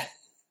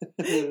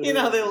 You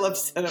know they love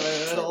cinnamon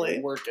in Italy.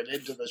 Working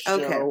into the show.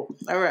 Okay. All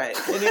right.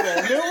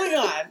 Anyway, moving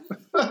on.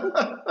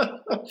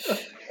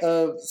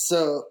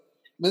 So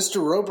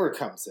Mr. Roper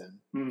comes in,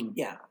 Mm.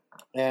 Yeah.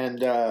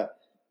 and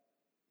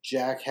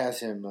Jack has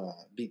him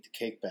beat the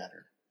cake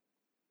batter.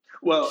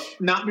 Well,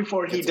 not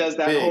before he It's does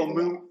that big. whole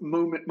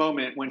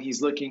moment when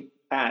he's looking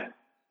at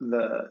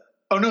the.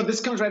 Oh no,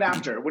 this comes right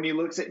after when he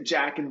looks at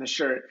Jack in the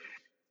shirt,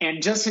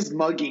 and just his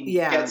mugging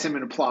gets him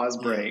an applause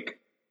break.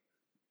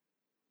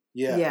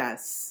 Yeah.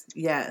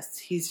 Yes.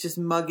 He's just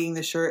mugging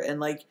the shirt and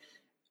like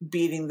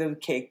beating the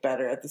cake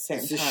batter at the same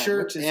It's time. the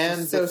shirt which is and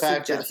just the so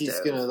fact that he's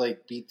suggestive. going to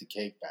like beat the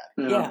cake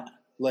batter. Yeah.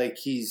 Like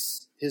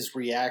his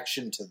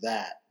reaction to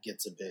that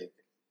gets a big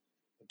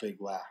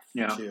laugh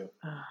too.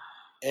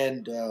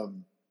 And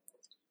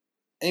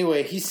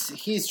anyway,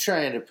 he's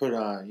trying to put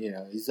on,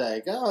 he's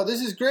like, oh,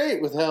 this is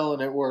great with Helen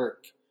at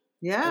work.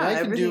 Yeah. And I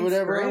can do everything's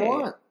whatever I great.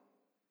 want.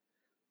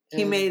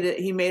 He And made it.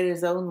 He made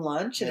his own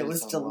lunch, and made it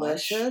was his own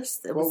lunch.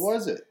 delicious. It What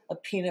was it? a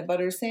peanut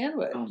butter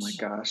sandwich. Oh my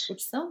gosh!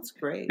 Which sounds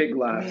great. Big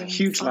laugh.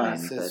 Huge fine, laugh.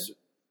 but Says,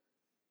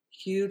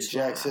 huge.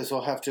 Jack laugh. says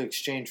we'll have to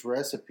exchange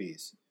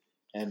recipes.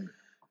 And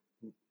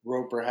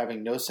Roper,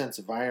 having no sense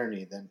of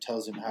irony, then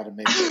tells him how to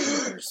make a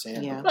peanut butter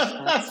sandwich. Yeah,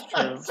 that's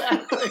true.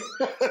 Exactly.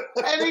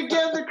 And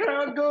again, the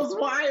crowd goes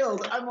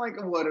wild. I'm like,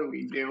 what are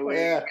we doing?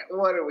 Yeah.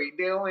 What are we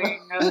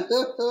doing?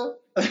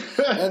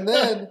 And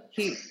then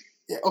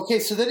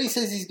so then he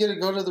says he's going to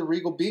go to the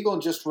Regal Beagle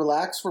and just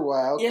relax for a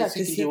while Yeah,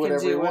 because he can do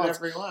whatever he wants.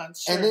 he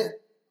wants. And sure. then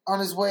on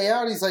his way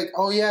out, he's like,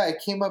 "Oh yeah, I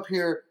came up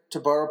here to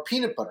borrow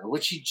peanut butter,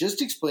 which he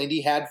just explained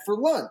he had for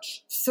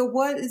lunch. So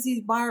what is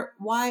he?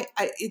 Why?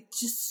 It's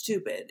just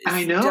stupid. It's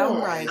I know.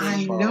 dumb writing.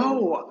 I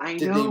know.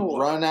 Did they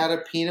run out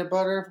of peanut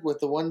butter with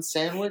the one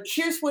sandwich?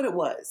 Here's what it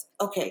was.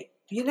 Okay.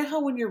 You know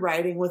how when you're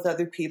writing with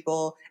other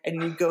people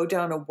and you go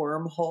down a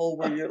wormhole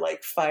where you're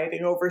like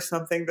fighting over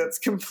something that's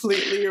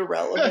completely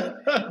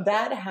irrelevant?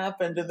 That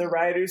happened in the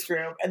writer's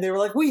room, and they were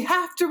like, we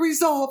have to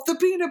resolve the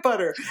peanut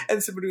butter.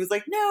 And somebody was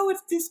like, no,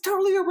 it's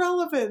totally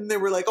irrelevant. And they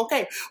were like,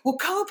 okay, we'll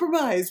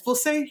compromise. We'll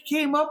say he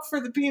came up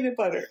for the peanut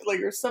butter. Like,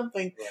 or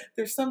something. Right.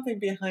 There's something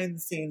behind the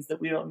scenes that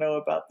we don't know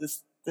about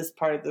this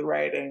part of the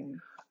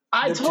writing.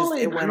 I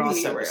totally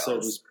agree.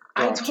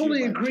 I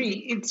totally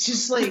agree. It's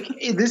just like,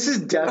 this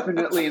is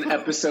definitely an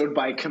episode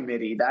by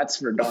committee. That's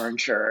for darn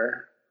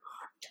sure.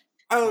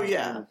 Oh,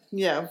 yeah.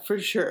 Yeah, for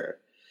sure.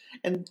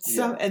 And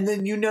and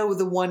then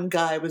the one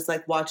guy was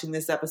like watching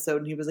this episode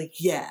and he was like,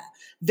 yeah,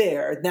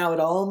 there. Now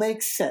it all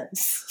makes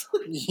sense.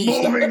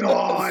 Moving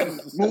on.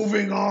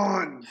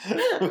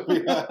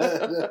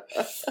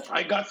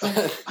 I got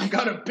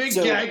a big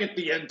gag at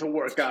the end to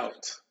work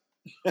out.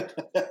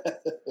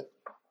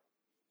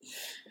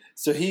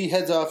 So he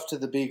heads off to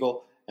the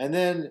Beagle, and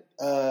then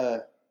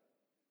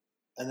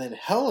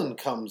Helen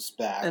comes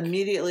back.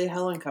 Immediately,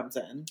 Helen comes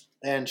in,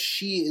 and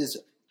she's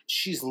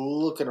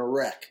looking a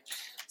wreck.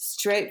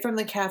 Straight from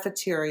the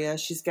cafeteria,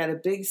 she's got a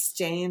big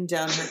stain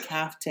down her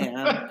caftan,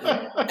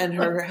 and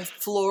her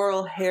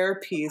floral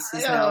hairpiece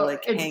is now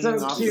like hanging off.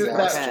 It's so cute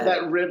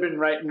that ribbon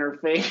right in her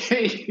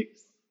face.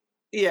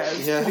 Yeah,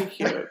 it's pretty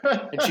cute.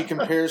 And she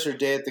compares her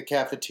day at the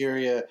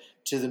cafeteria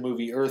to the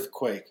movie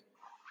Earthquake.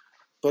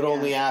 But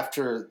only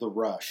after the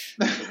rush.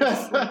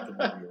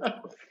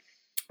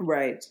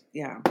 Right,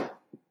 yeah.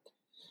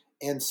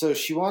 And so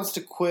she wants to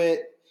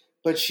quit,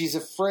 but she's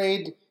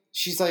afraid.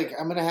 She's like,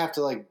 I'm going to have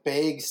to like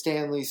beg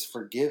Stanley's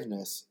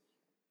forgiveness.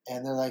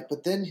 And they're like,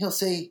 but then he'll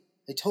say,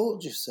 I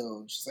told you so.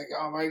 And she's like,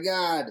 oh my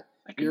God,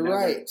 you're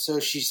right. So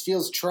she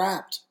feels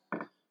trapped.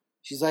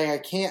 She's like,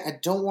 I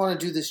don't want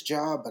to do this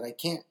job, but I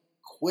can't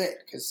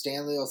quit because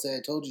Stanley will say, I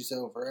told you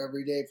so for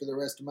every day for the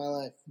rest of my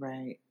life.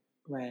 Right.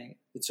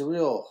 It's a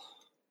real...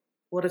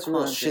 What a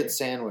real shit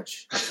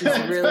sandwich. She's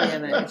really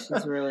in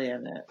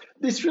it.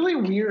 It's really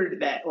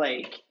weird that,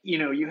 like,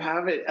 you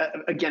have it,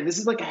 again, this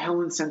is like a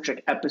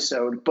Helen-centric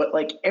episode, but,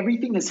 like,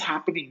 everything is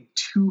happening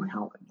to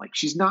Helen. Like,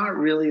 she's not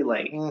really,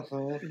 like, like,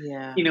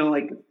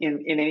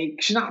 in any,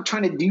 she's not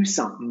trying to do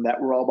something that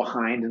we're all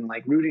behind and,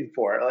 like, rooting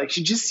for. Like,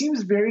 she just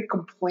seems very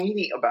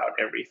complaining about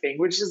everything,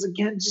 which is,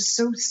 again, just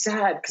so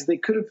sad because they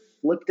could have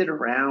flipped it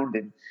around,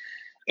 and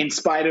in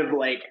spite of,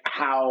 like,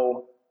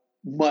 how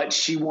much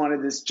she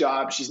wanted this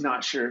job, she's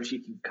not sure if she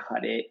can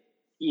cut it,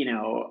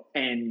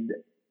 and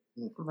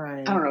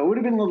right. I don't know, it would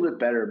have been a little bit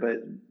better,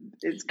 but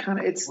it's kind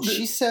of,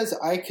 she says,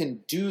 I can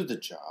do the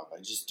job,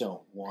 I just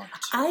don't want to.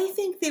 I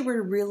think they were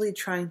really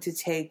trying to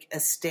take a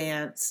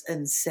stance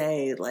and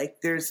say, like,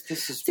 there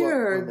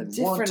are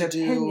different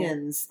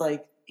opinions,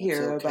 like,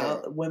 here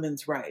about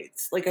women's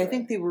rights. Like, I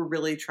think they were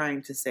really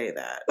trying to say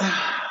that.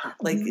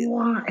 Like,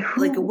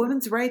 like a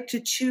woman's right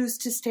to choose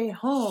to stay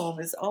home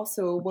is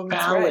also a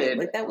woman's right.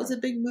 Like, that was a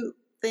big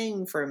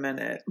thing for a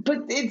minute.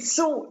 But it's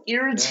so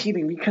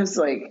irritating because,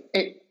 like,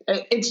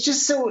 it's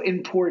just so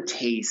in poor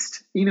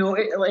taste.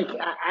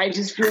 I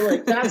just feel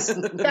like that's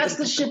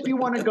the ship you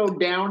want to go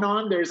down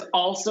on. There's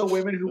also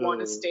women who want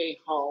to stay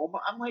home.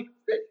 I'm like,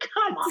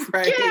 come on,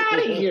 get out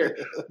of here.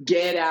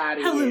 Get out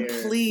of here. Helen,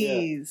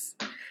 please.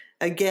 Yeah.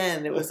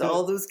 Again, it was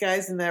all those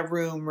guys in that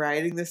room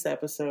writing this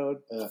episode,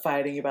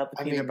 fighting about the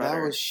peanut butter.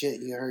 That was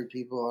shit you heard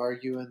people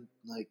arguing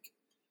like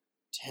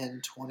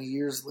 10, 20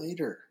 years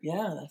later.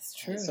 Yeah, that's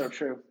true. So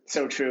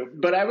true.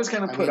 But I was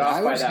kind of put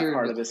off by that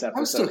part of this episode. I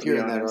was still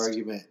hearing that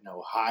argument in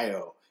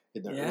Ohio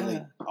in the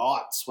early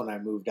aughts when I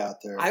moved out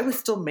there. I was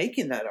still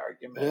making that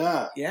argument.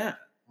 Yeah.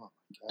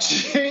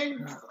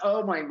 James,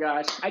 oh my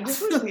gosh. I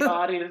just wish the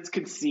audience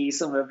could see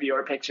some of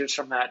your pictures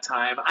from that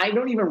time. I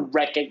don't even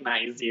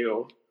recognize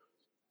you.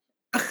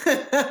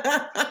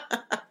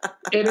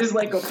 It is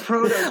like a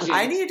proto.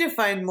 I need to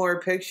find more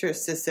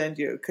pictures to send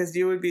you because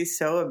you would be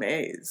so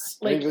amazed.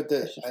 Like,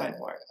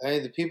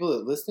 the people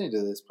that listening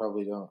to this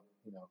probably don't,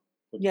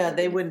 Yeah,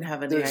 they wouldn't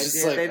have any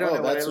idea. Like, they don't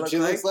know what it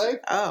looks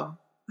like. Oh,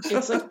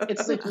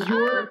 it's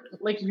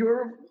like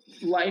your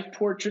life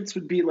portraits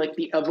would be like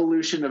the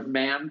evolution of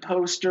man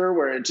poster,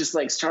 where it just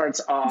like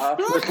starts off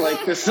with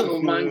like this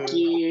little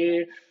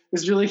monkey.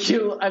 It's really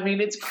cute. I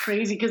mean, it's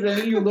crazy because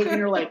then you look and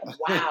you're like,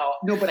 wow.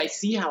 No, but I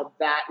see how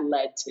that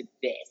led to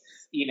this.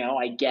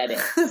 I get it.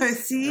 I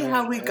see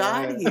how we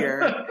got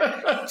here.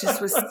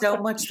 Just with so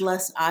much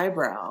less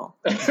eyebrow.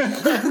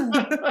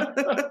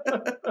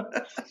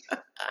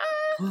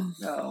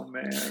 Oh,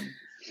 man.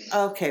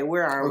 Okay,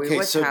 where are we?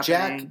 What's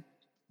happening?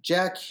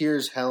 Jack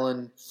hears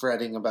Helen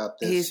fretting about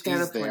this. He's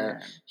got a plan.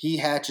 There. He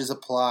hatches a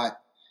plot,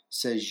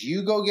 says,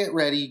 you go get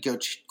ready, go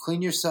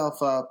clean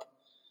yourself up,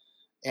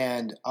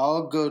 and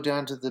I'll go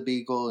down to the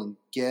Beagle and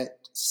get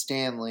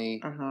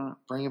Stanley,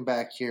 bring him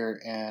back here,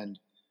 and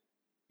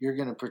you're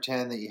going to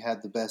pretend that you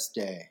had the best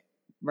day.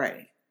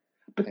 Right.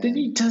 But then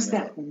he does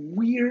that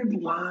weird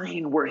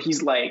line where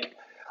he's like,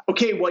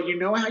 okay, well, you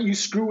know how you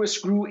screw a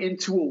screw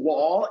into a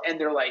wall? And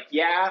they're like,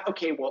 yeah,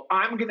 okay, well,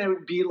 I'm going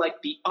to be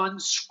like the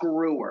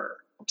unscrewer.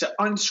 To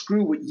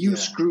unscrew what you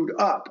screwed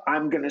up,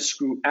 I'm going to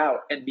screw out.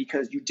 And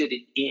because you did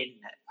it in,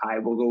 I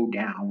will go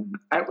down.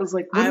 I was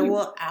like, I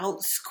will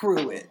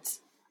outscrew it.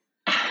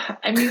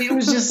 I mean, it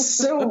was just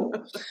so,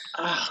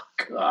 oh,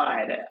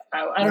 God.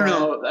 I don't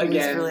know. Again,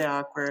 it was really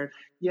awkward.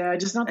 Yeah,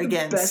 just not the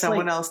best.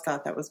 Someone else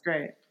thought that was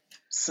great.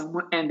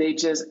 And they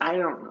just, I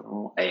don't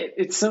know.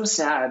 It's so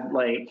sad,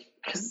 like,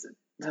 because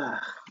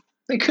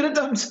they could have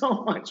done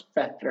so much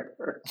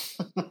better.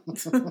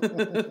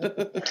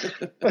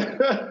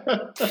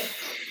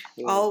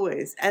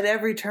 Always, at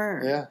every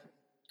turn. Yeah.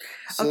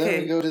 So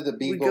then we go to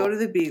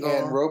the Beagle.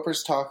 And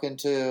Roper's talking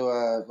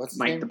to, what's his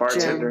name? Mike the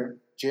bartender.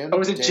 Jim? Oh,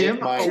 is it Dave, Jim?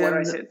 Mike. Oh, what did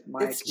I say?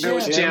 Mike. It's No,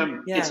 it's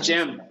Jim. Yeah. It's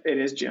Jim. It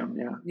is Jim,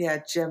 yeah. Yeah,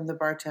 Jim the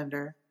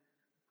bartender.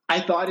 I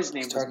thought his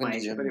name was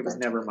Mike, Jim but it was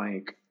never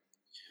Mike.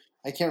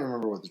 I can't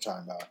remember what they're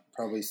talking about.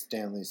 Probably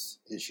Stanley's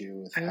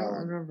issue with Helen. I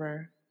don't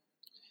remember.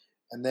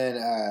 And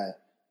then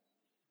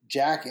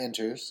Jack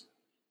enters.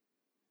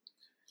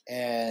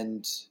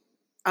 And...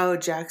 Oh,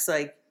 Jack's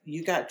like,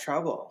 you got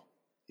trouble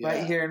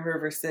right here in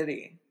River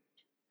City.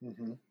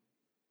 Mm-hmm.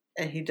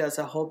 And he does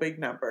a whole big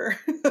number.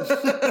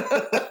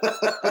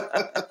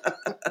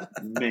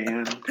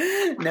 Man.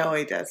 No,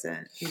 he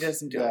doesn't. He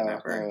doesn't do a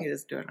number. He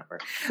doesn't do a number.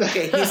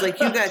 Okay, he's like,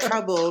 you got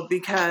trouble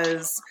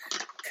because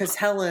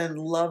Helen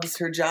loves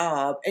her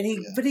job.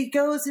 And but he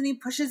goes and he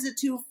pushes it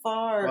too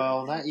far.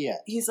 Well, not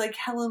yet. He's like,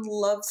 Helen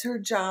loves her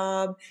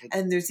job.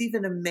 And there's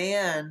even a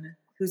man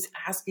who's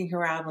asking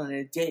her out on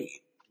a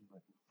date,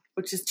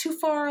 which is too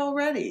far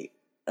already.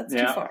 That's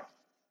too far.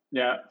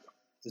 Yeah.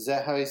 Is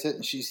that how he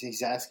said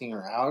he's asking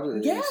her out, or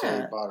did he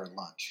say he bought her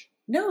lunch?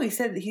 No, he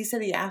said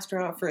he asked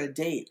her out for a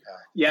date.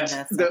 Yes,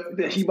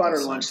 the he bought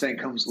her lunch thing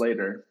comes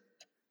later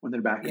when they're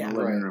back in the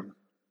living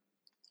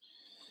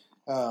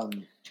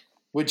room.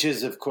 Which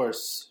is, of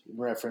course, in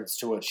reference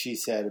to what she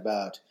said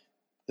about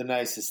the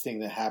nicest thing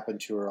that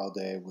happened to her all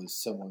day was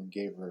someone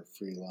gave her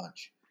free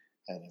lunch,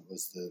 and it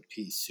was the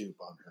pea soup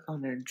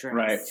on her dress.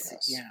 Right.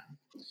 Yeah.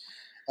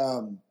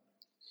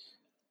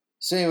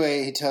 So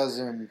anyway, he tells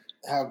him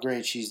how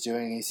great she's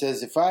doing. He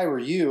says, if I were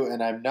you,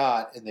 and I'm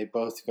not, and they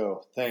both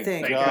go, thank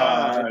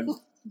God.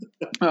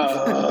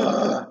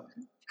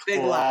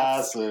 Big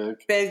laughs.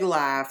 Big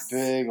laughs.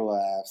 Big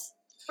laughs.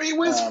 It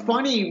was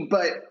funny,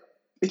 but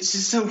it's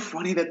just so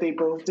funny that they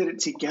both did it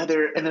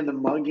together. And then the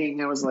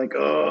mugging, I was like,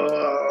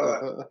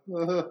 oh.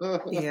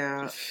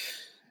 Yeah.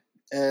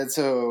 And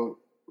so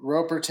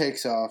Roper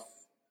takes off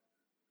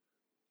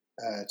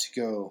to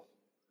go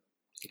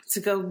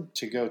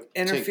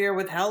interfere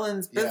with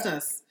Helen's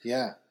business.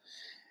 Yeah.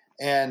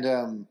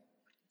 And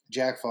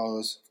Jack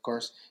follows, of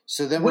course.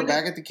 So then we're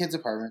back at the kid's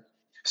apartment.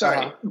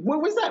 Sorry.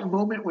 What was that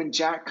moment when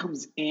Jack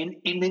comes in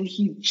and then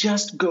he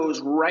just goes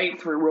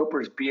right for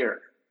Roper's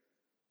beer?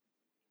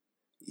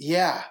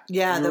 Yeah.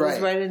 Yeah, that was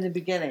right in the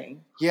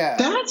beginning. Yeah.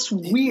 That's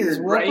weird,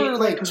 Roper,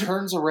 right?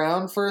 turns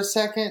around for a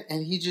second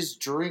and he just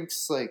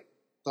drinks, the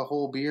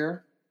whole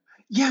beer.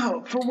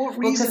 Yeah, for what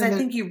reason? Because I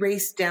think he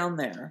raced down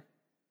there.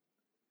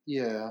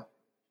 Yeah.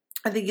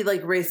 I think he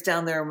raced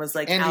down there and was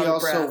and out he of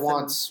also breath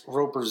wants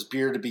Roper's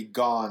beer to be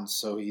gone,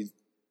 so it's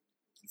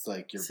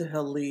like so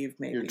he'll leave.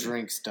 Maybe your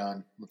drink's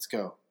done. Let's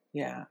go.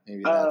 Yeah.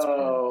 Maybe that's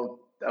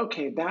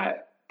okay.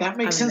 That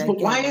makes sense. But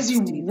why is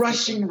he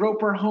rushing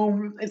Roper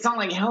home? It's not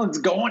like Helen's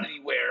going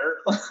anywhere.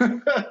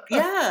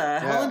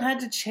 Helen had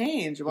to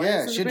change. She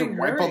had to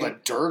wipe all the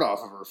dirt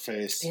off of her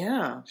face.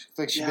 Yeah, she looked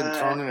like she'd been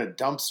thrown in a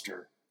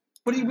dumpster.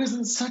 But he was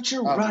in such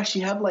a rush.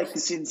 He had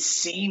this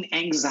insane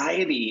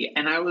anxiety,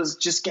 and I was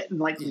just getting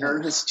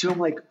nervous too. I'm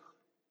like,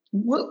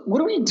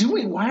 what are we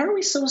doing? Why are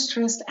we so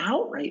stressed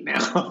out right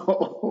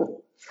now?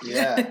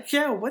 Yeah.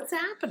 Yeah, what's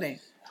happening?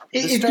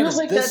 It feels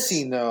like this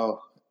scene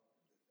though.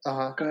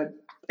 Go ahead.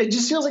 It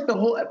just feels like the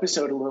whole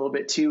episode a little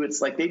bit too.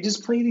 It's like they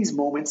just play these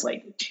moments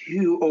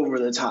too over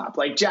the top.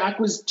 Jack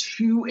was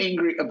too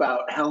angry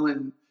about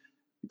Helen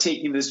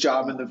taking this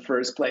job in the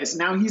first place.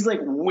 Now he's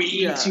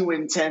way too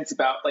intense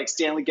about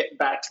Stanley getting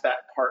back to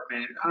that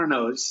apartment. I don't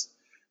know. It's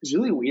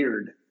really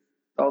weird.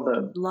 A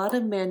lot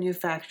of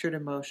manufactured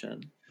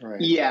emotion. Right.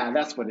 Yeah,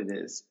 that's what it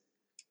is.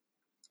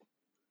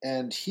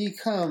 And he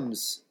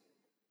comes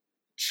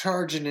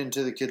charging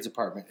into the kid's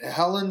apartment.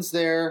 Helen's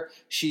there.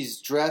 She's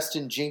dressed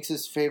in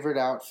Jinx's favorite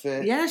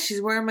outfit. Yeah,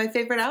 she's wearing my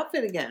favorite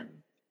outfit again.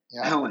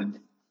 Yeah. Helen,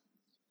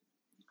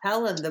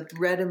 the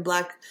red and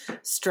black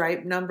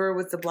stripe number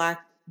with the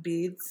black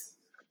beads.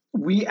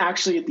 We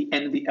actually, at the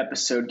end of the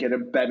episode, get a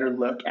better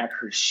look at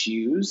her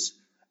shoes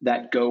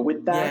that go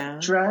with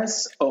that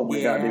dress. Oh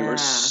my God, they were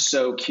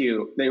so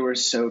cute. They were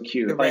so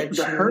cute. The red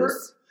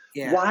shoes.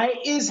 Yeah. Why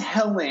does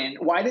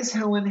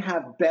Helen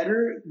have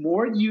better,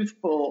 more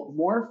youthful,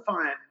 more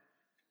fun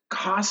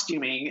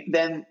costuming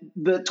than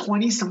the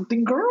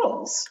 20-something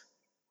girls?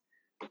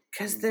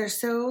 Because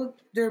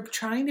they're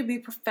trying to be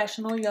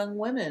professional young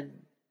women.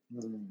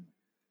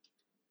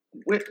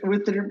 But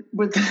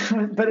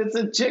it's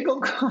a jiggle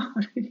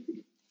comedy.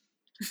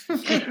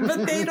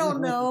 But they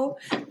don't know.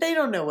 They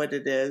don't know what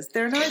it is.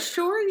 They're not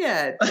sure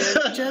yet.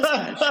 They're just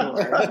not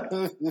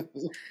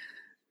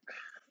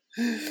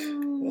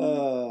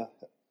sure.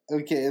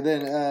 Okay, and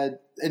then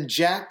and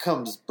Jack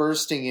comes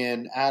bursting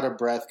in out of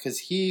breath because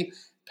he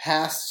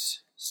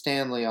passed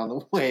Stanley on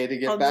the way to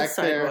get back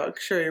there.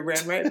 Sure, he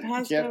ran right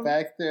past him. Get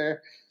back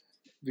there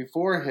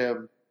before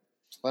him.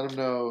 Let him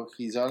know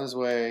he's on his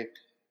way,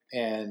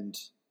 and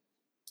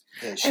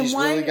she's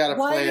really got to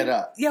play it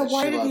up. Yeah,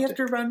 why did he have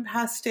to run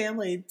past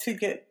Stanley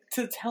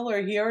to tell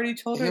her? He already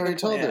told her. He already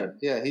told her.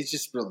 Yeah, he's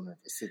just real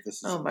nervous that this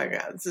is. Oh my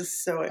god, this is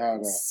so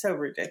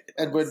ridiculous.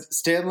 And when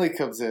Stanley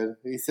comes in,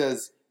 he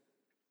says,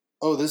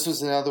 "Oh, this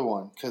was another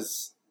one,"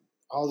 because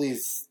all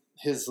his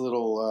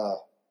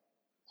little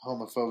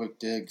homophobic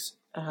digs.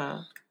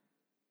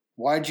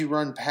 Why'd you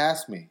run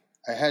past me?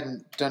 I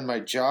hadn't done my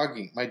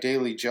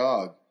daily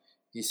jog.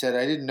 He said,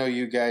 I didn't know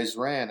you guys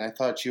ran. I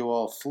thought you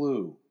all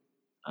flew.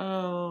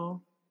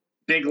 Oh.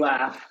 Big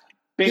laugh.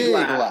 Big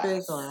laugh.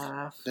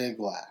 Big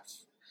laugh.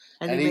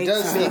 And he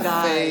does the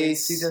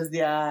face. He does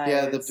the eyes.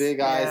 Yeah, the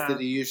big eyes that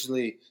he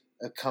usually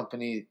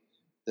accompany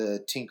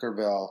the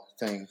Tinkerbell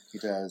thing he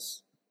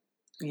does.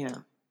 Yeah.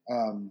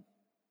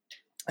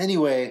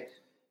 Anyway,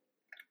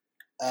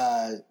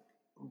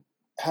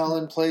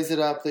 Helen plays it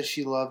up that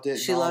she loved it.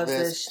 She loves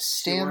it.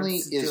 Stanley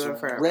is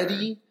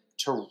ready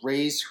to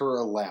raise her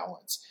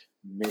allowance.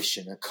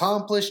 Mission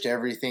accomplished.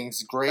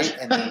 Everything's great.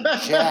 And then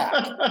Jack,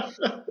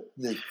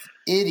 the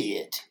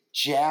idiot,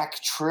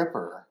 Jack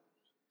Tripper,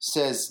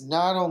 says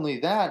not only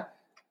that,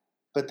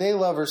 but they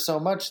love her so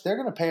much they're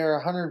going to pay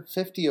her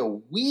 $150 a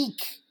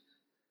week.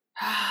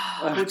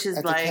 Which is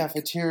at like the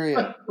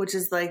cafeteria. Which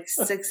is like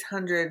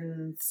 $600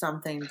 and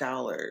something.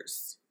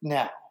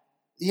 Now,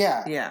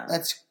 yeah,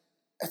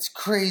 that's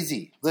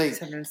crazy.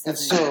 Like, and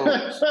so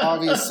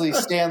obviously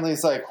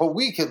Stanley's like, well,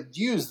 we could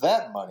use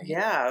that money.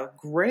 Yeah,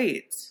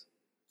 great.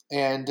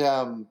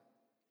 And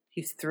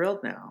he's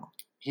thrilled now.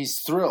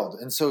 He's thrilled,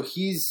 and so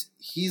he's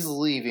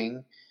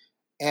leaving,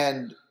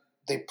 and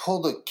they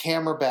pull the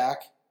camera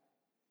back,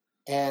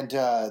 and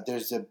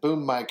there's a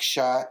boom mic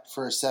shot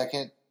for a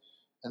second,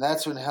 and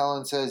that's when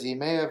Helen says, "He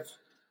may have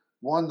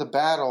won the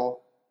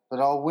battle,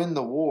 but I'll win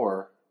the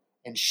war."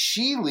 And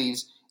she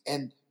leaves,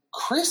 and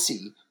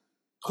Chrissy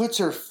puts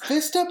her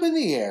fist up in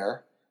the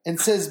air and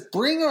says,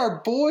 "Bring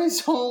our boys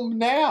home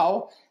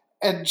now."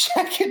 And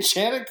Jack and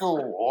Janet go,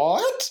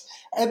 "What?"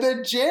 And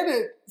then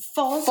Janet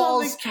falls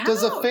on the couch.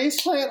 Does a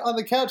face plant on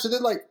the couch, and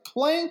then like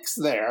planks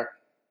there.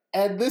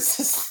 And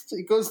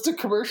it goes to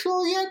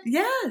commercial again?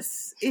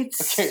 Yes.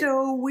 It's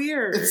so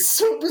weird. It's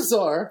so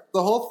bizarre.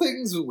 The whole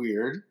thing's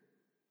weird.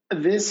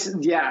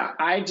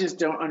 I just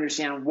don't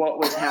understand what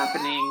was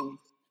happening.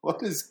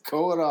 What is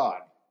going on?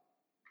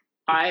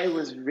 I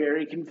was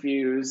very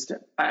confused.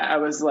 I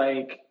was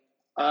like,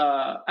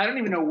 I don't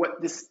even know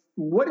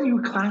what do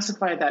you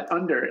classify that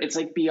under? It's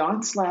like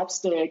beyond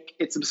slapstick.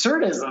 It's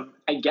absurdism,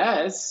 I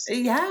guess.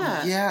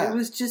 Yeah.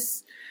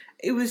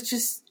 It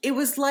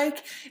was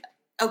like,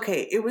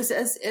 okay, it was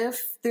as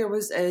if there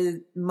was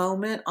a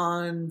moment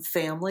on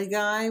Family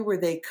Guy where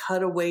they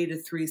cut away to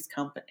Three's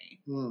Company.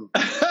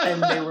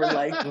 And they were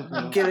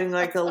like giving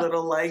like a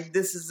little like,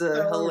 this is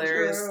a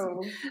hilarious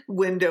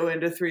window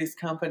into Three's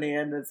Company.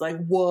 And it's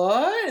like,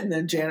 what? And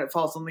then Janet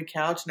falls on the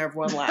couch and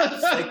everyone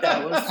laughs. Like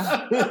that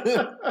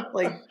was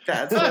like,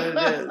 that's what it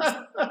is.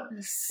 It's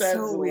that's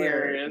so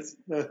hilarious.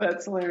 Weird.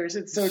 That's hilarious.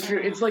 It's so true.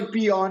 It's like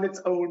beyond its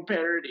own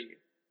parody.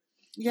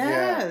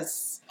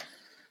 Yes.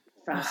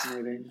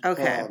 Fascinating.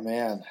 Okay. Oh,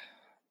 man.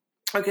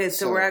 Okay,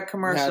 so we're at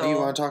commercial. Now, do you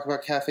want to talk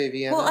about Cafe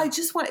Vienna? Well, I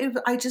just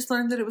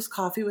learned that it was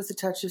coffee with a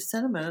touch of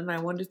cinnamon, and I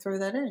wanted to throw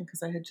that in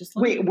because I had just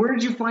learned. Wait, where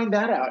did you find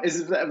that out?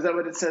 Is that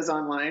what it says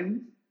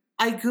online?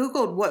 I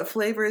Googled what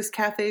flavor is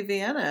Cafe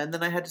Vienna, and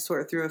then I had to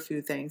sort through a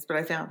few things, but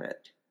I found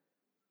it.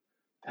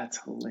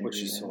 That's hilarious.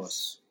 Which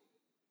sauce?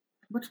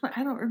 Which one?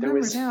 I don't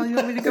remember now. You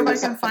want me to go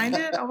back and find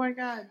it? Oh, my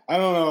God. I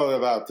don't know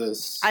about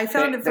this. I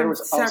found it from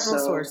several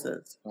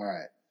sources. All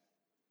right.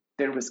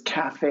 There was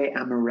Cafe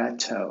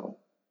Amaretto.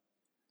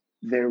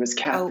 There was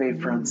Cafe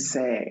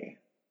Francais.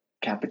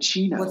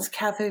 Cappuccino. What's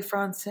Cafe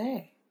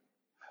Francais?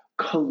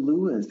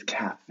 Kahlúa's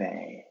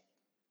Cafe.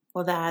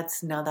 Well,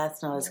 that's not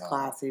as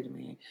classy to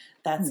me.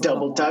 That's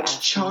Double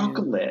Dutch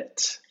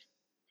chocolate.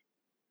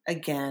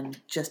 Again,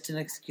 just an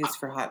excuse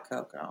for hot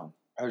cocoa.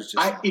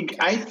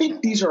 I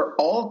think these are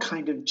all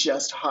kind of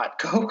just hot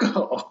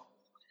cocoa.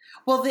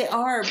 Well, they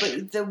are,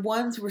 but the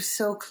ones were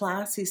so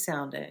classy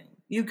sounding.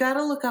 You got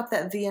to look up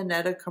that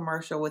Viennetta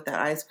commercial with that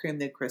ice cream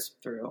they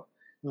crisped through.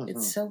 Mm-hmm.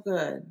 It's so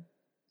good.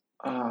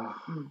 General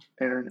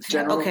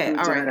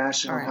Foods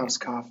International House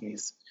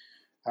Coffees.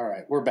 All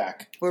right, we're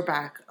back.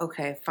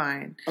 Okay,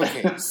 fine.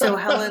 Okay, so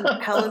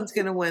Helen's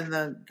gonna win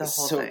the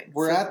whole thing.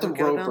 We're at the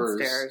Ropers.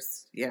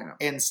 Downstairs. Yeah,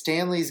 and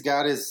Stanley's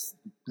got his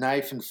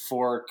knife and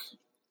fork,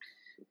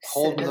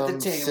 sitting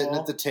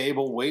at the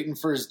table, waiting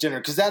for his dinner.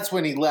 Because that's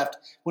when he left.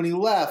 When he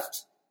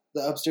left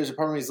the upstairs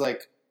apartment,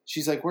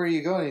 she's like, "Where are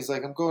you going?" He's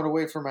like, "I'm going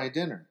away for my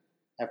dinner."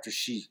 After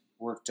she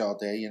worked all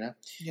day,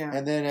 Yeah.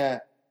 And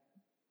then,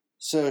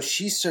 so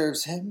she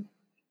serves him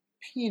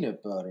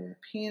peanut butter.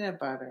 Peanut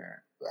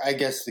butter. I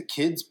guess the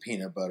kids'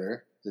 peanut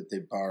butter that they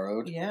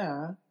borrowed.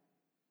 Yeah.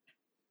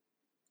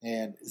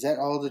 And is that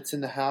all that's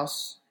in the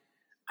house?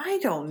 I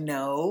don't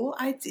know.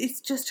 It's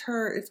just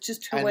her. It's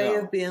just her way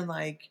of being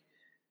like,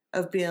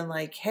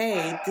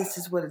 hey, this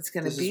is what it's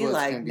going to be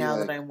like now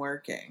that I'm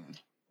working.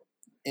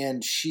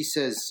 And she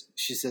says,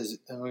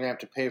 I'm going to have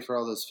to pay for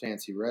all those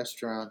fancy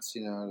restaurants,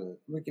 you know.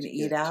 We're going to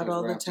eat out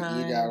all the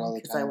time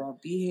because I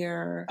won't be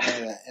here.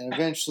 And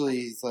eventually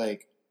he's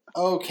like,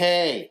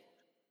 okay,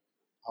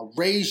 I'll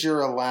raise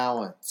your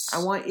allowance.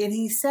 And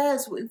he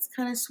says, it's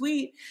kind of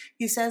sweet.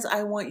 He says,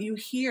 I want you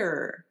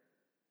here.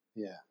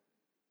 Yeah.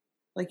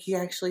 Like he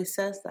actually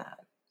says that.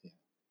 Yeah.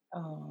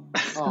 Oh.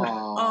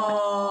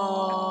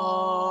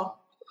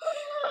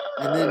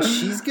 Aww. And then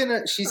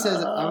she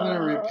says, I'm going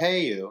to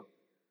repay you.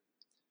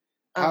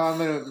 How I'm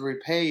going to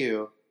repay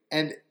you.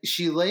 And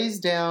she lays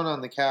down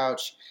on the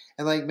couch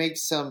and like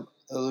makes some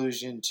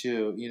allusion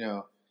to, you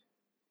know,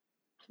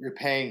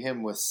 repaying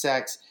him with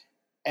sex.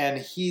 And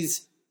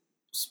he's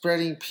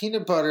spreading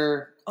peanut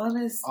butter on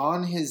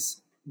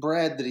his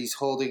bread that he's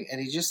holding.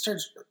 And he just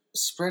starts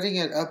spreading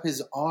it up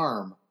his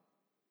arm.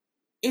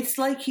 It's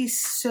like he's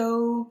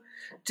so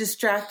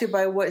distracted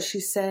by what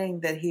she's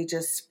saying that he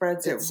just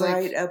spreads it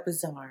right up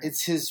his arm.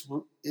 It's his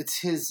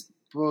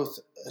both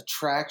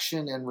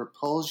attraction and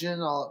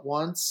repulsion all at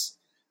once.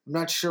 I'm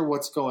not sure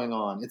what's going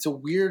on. It's a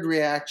weird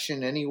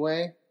reaction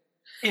anyway.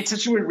 It's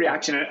such a weird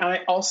reaction. And I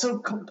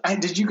also,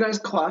 did you guys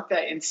clock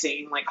that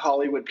insane like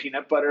Hollywood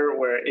peanut butter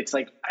where it's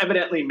like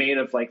evidently made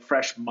of like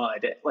fresh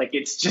mud? Like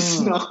it's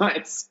just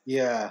not.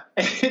 Yeah.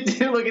 It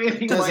didn't look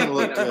anything like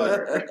peanut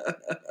butter.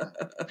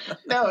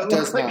 No, it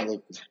looks like he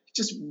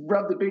just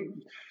rubbed a big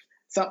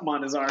something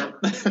on his arm.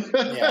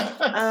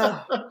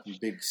 Yeah.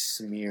 Big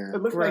smear.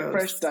 It looked like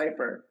fresh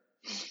diaper.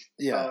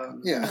 Yeah.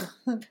 Yeah.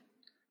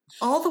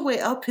 All the way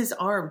up his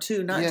arm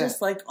too, not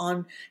just like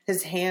on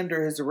his hand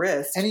or his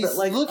wrist, and he's but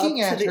like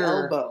looking up at to the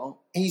her. elbow.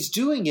 He's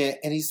doing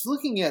it, and he's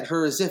looking at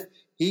her as if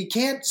he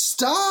can't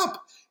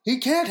stop. He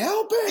can't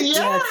help it.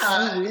 Yeah, it's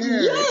so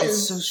weird. Yes.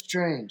 It's so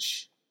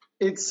strange.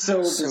 It's so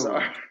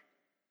bizarre.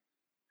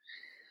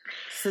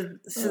 So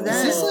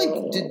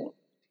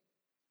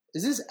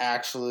is this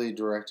actually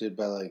directed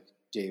by like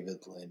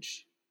David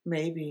Lynch?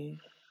 Maybe.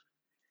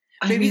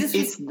 Maybe this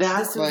was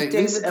David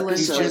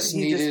Lynch.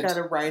 He just got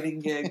a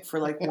writing gig for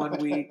like 1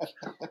 week,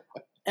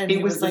 and he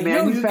was like,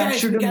 "No, you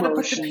guys, we got to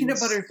put the peanut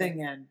butter thing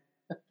in."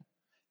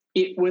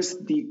 It was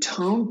the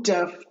tone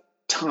deaf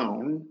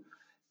tone.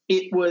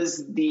 It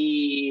was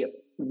the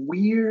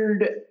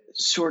weird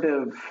sort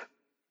of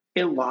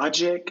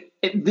illogic.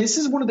 This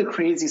is one of the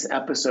craziest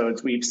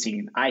episodes we've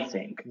seen. I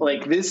think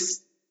like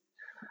this.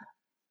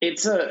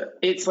 It's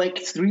like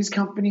Three's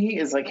Company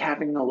is like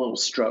having a little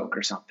stroke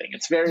or something.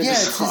 It's very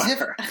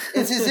bizarre.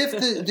 It's as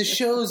if the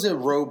show's a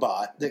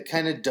robot that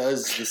kind of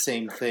does the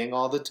same thing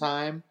all the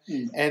time,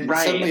 and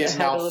suddenly it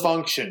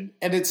malfunctioned,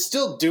 and it's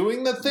still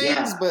doing the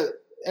things,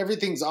 but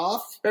everything's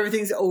off.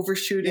 Everything's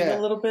overshooting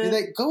a little bit. You're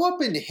like, go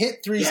up and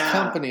hit Three's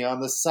Company on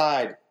the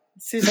side.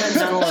 Susan,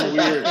 going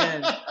weird.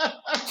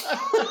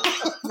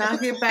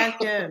 Knock it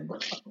back in.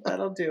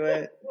 That'll do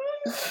it.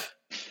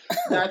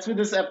 That's what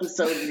this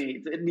episode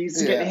needs. It needs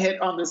to get hit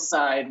on the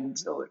side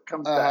until it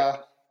comes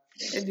back.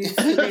 It needs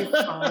to be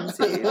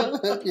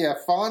Fonzie. Yeah,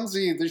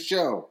 Fonzie, the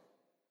show.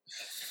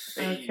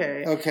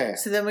 Okay.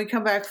 So then we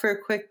come back for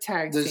a quick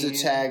tag scene. There's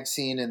a tag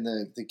scene in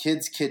the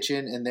kids'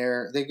 kitchen, and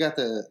they got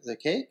the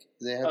cake.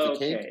 They have the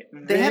cake.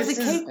 They have the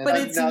cake, but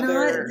it's not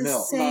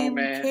the same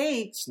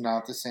cake. It's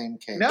not the same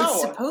cake. No.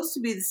 It's supposed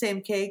to be the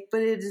same cake,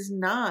 but it is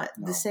not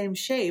the same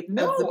shape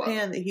of the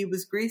pan that he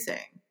was greasing.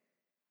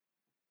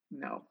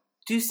 No.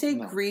 Do you say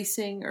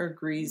greasing or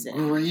greasing?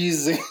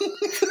 Greasing.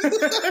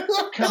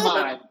 Come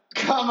on.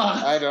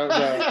 I don't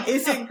know.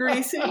 Is it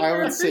greasing? I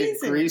would say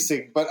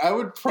greasing, but I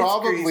would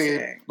probably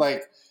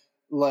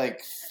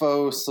like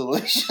faux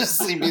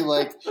salaciously be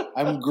like,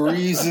 I'm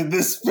greasing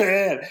this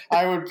pan.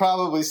 I would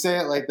probably say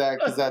it like that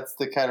because that's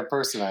the kind of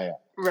person I am.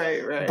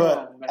 Right.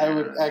 But I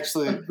would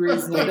actually think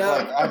like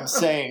I'm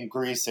saying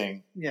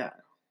greasing. Yeah.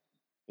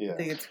 Yeah. I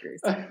think it's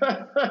greasing.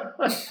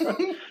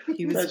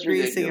 He was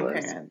greasing a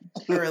pan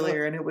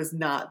earlier, and it was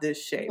not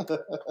this shape,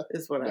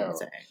 is what I'm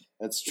saying.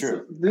 That's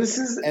true. So this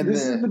is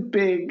the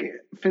big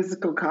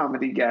physical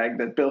comedy gag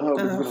that Bill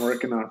Hogan's been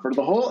working on for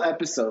the whole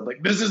episode.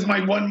 Like, this is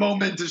my one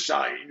moment to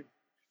shine.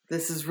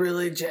 This is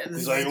really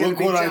He's like, look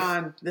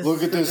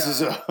at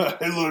this.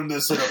 I learned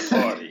this at a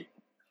party.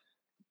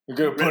 We're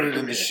going to put it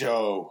in the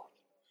show.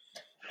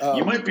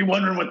 You might be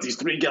wondering what these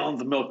 3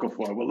 gallons of milk are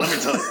for. Well, let me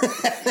tell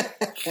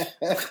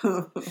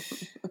you.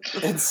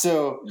 And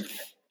so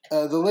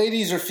the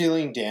ladies are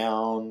feeling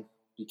down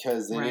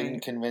because they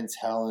didn't convince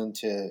Helen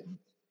to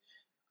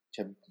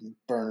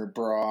burn her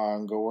bra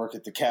and go work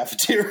at the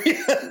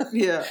cafeteria.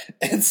 Yeah.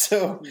 And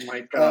so oh my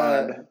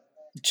God.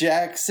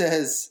 Jack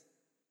says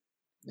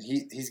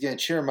he's going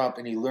to cheer him up,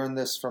 and he learned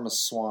this from a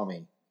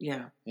Swami.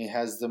 Yeah. He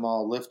has them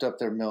all lift up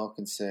their milk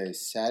and say,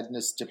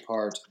 sadness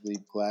depart,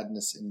 leave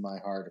gladness in my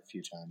heart a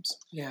few times.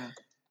 Yeah.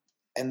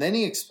 And then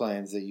he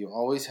explains that you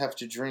always have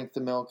to drink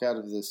the milk out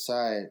of this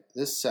side of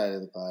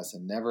the glass,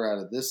 and never out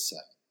of this side.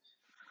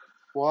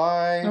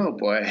 Why? Oh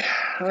boy.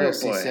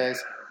 Chrissy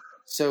says.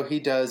 So he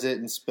does it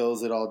and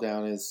spills it all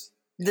down his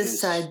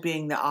side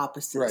being the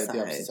opposite right, side. Right,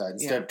 the opposite side.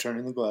 Instead of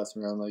turning the glass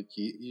around like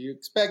you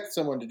expect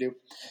someone to do.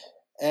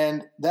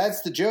 And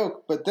that's the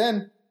joke. But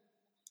then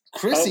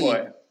Chrissy,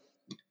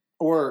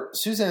 or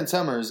Suzanne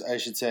Summers, I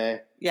should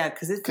say. Yeah,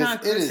 because it's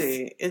not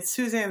Chrissy. It's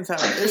Suzanne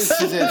Summers. It is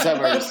Suzanne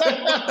Summers.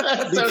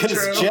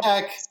 Because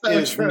Jack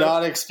is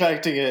not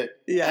expecting it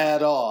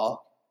at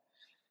all.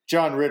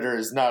 John Ritter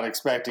is not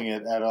expecting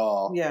it at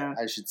all,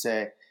 I should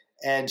say.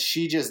 And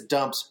she just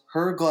dumps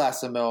her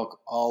glass of milk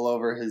all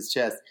over his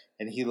chest,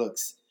 and he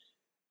looks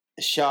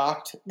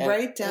shocked.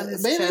 Right down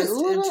his chest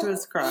into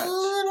his crotch. A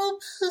little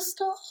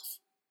pissed off.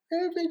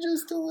 Maybe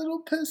just a little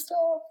pissed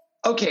off.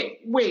 Okay,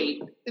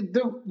 wait.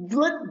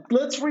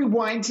 Let's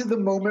rewind to the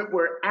moment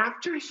where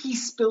after he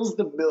spills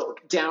the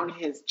milk down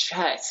his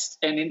chest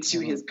and into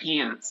his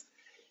pants,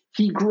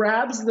 he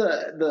grabs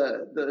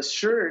the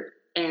shirt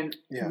and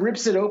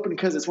rips it open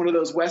because it's one of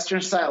those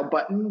Western style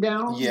button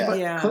downs.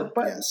 Clip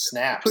buttons,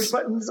 snaps, push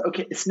buttons.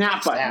 Okay,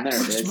 snap button. There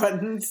it is.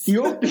 Buttons. He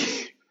opens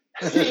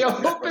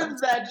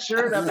that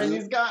shirt up and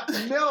he's got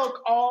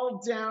milk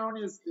all down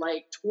his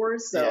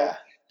torso. Yeah.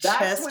 That's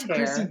chest when hair.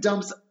 Chrissy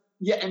dumps.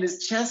 Yeah, and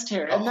his chest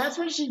hair, and that's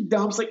when she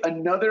dumps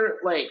another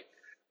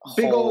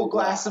big old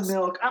glass of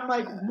milk. I'm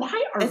like,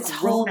 why are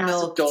whole grown-ass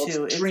milk adults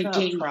too.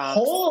 drinking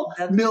whole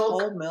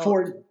milk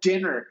for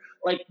dinner?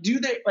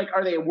 Do they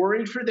are they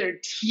worried for their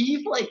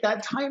teeth?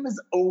 That time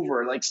is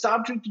over.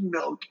 Stop drinking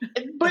milk.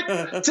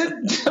 But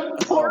to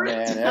pour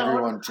it down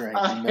everyone drank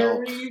a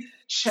milk. hairy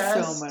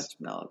chest, So much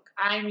milk.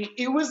 I mean,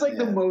 it was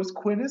the most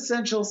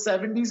quintessential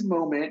 70s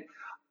moment.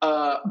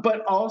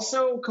 But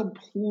also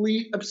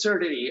complete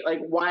absurdity.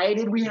 Why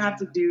did we have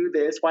to do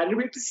this? Why did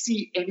we have to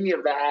see any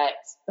of that?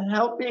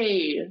 Help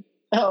me.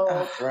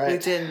 Help. Right. We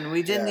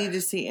didn't need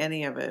to see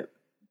any of it.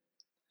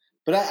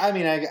 But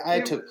I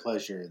took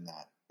pleasure in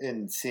that.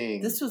 In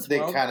seeing they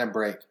kind of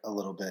break a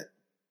little bit.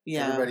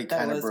 Yeah. Everybody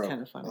kind of broke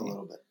kind of funny. a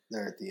little bit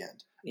there at the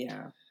end.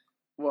 Yeah.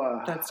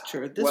 Wow. That's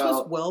true. This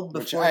was before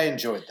which I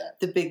enjoyed that.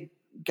 The big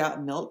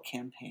Got Milk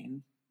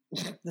campaign.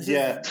 This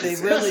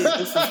is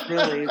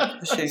really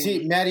pushing.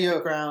 See, Matteo,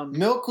 ground.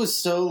 milk was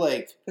so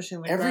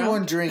pushing the everyone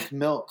ground. drank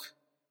milk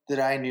that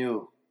I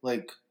knew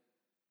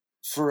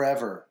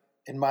forever.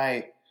 And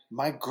my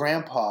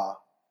grandpa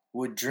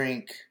would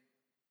drink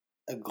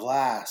a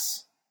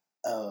glass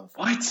of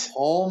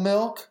whole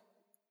milk,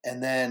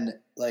 and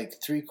then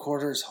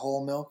 3/4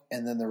 whole milk,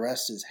 and then the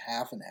rest is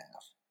half and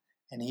half.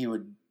 And he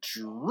would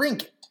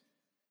drink it.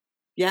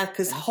 Yeah,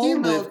 because whole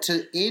milk lived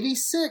to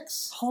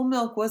 86. Whole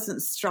milk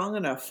wasn't strong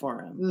enough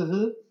for him.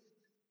 Mm-hmm.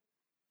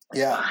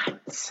 Yeah.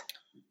 What?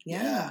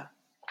 Yeah.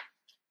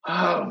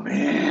 Oh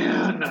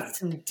man, that's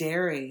some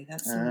dairy.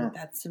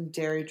 That's some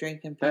dairy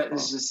drinking people. That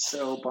is just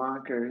so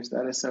bonkers.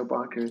 That is so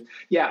bonkers.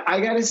 Yeah, I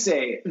gotta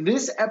say,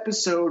 this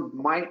episode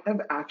might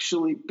have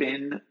actually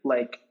been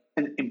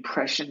an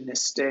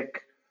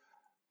impressionistic.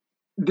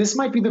 This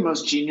might be the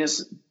most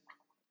genius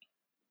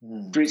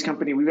Three's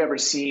Company we've ever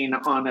seen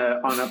on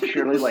a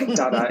purely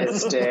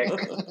Dadaistic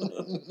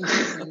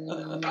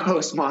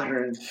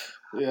postmodern.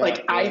 Yeah,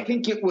 I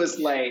think it was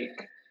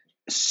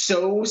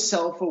so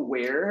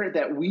self-aware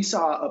that we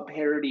saw a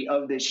parody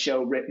of this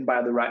show written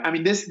by the writer. I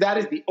mean, that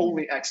is the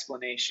only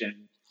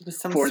explanation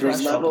for the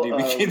level of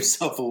became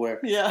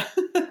self-aware. Yeah.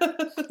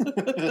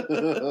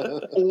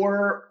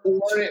 or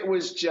it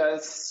was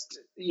just,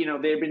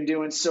 they've been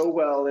doing so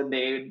well and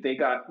they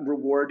got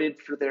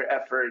rewarded for their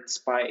efforts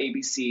by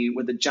ABC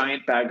with a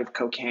giant bag of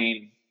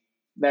cocaine.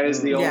 That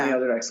is the only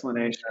other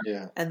explanation.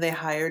 Yeah. And they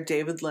hired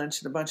David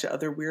Lynch and a bunch of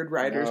other weird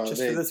writers for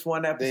this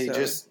one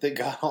episode. They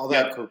got all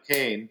that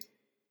cocaine.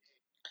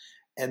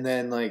 And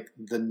then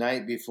the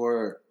night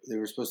before they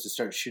were supposed to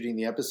start shooting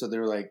the episode, they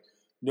were like,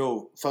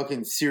 no,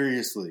 fucking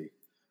seriously.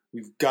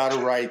 We've got to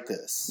write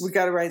this. We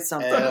got to write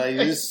something.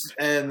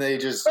 And they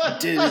just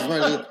did as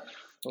much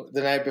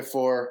the night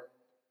before.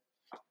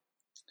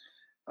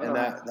 And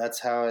that's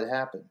how it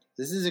happened.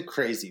 This is a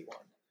crazy one.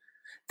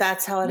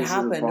 That's how it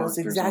happened. It was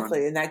exactly.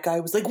 One. And that guy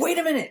was like, wait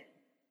a minute.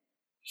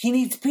 He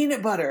needs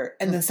peanut butter.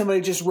 And then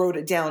somebody just wrote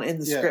it down in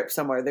the script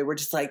somewhere. They were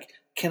just like,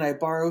 can I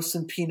borrow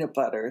some peanut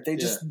butter? They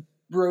just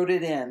wrote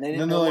it in. They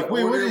didn't know what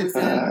order it was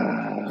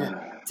in.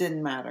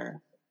 Didn't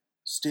matter.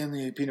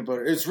 Stanley ate peanut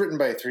butter. It's written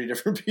by 3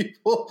 different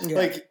people.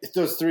 Yeah.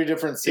 Those 3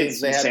 different scenes,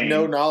 they insane. had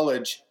no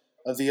knowledge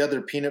of the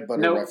other peanut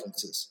butter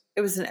references.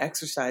 It was an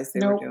exercise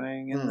they were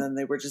doing, and then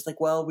they were just like,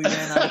 well, we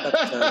ran out of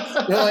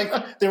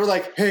episodes. They were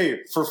like,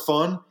 hey, for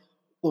fun,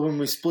 when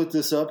we split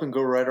this up and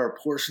go write our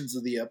portions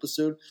of the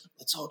episode,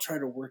 let's all try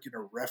to work in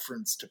a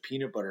reference to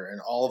peanut butter, and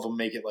all of them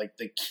make it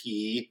the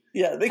key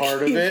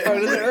part of it.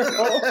 Part of their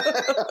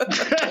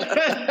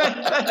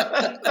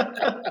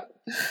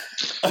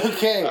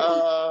Okay.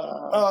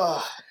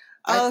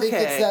 I think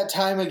it's that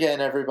time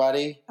again,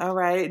 everybody. All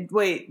right.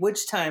 Wait,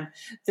 which time?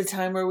 The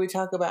time where we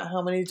talk about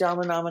how many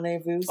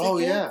Dominomine Vus How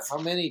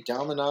many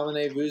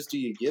Dominomine Vus do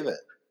you give it?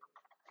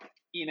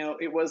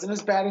 it wasn't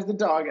as bad as the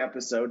dog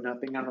episode.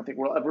 Nothing I don't think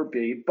will ever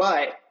be.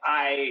 But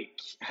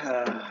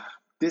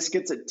this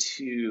gets a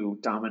 2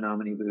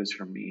 Dominomini Boos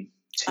from me.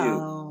 2.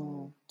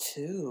 Oh,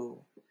 2.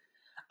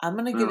 I'm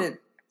gonna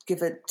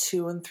give it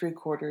 2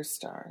 3/4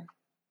 star.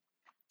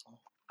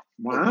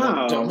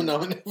 Wow.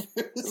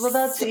 Well,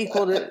 that's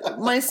equal to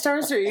my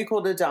stars are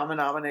equal to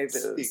Dominomini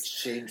Boos.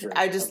 Exchange rate.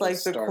 I just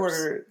like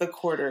the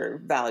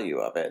quarter value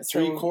of it. So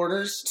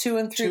 3/4, 2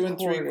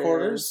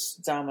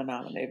 3/4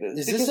 Dominomini Boos.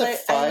 Is this a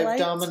 5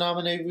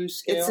 Dominomini Boos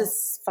scale? It's a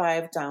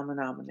 5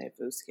 Dominomini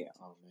Boos scale.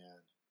 Oh man,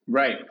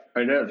 right,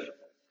 it is.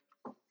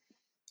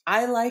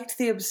 I liked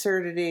the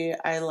absurdity.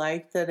 I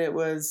liked that it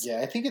was.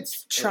 Yeah, I think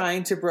it's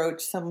trying to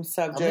broach some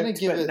subject. I'm going to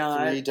give it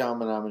not 3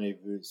 Dominomini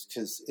Boos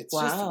because it's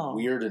just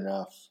weird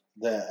enough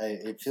that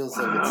it feels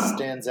like it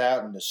stands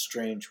out in a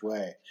strange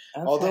way.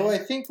 Okay. Although I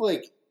think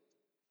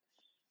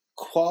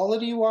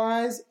quality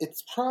wise,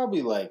 it's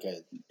probably like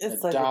a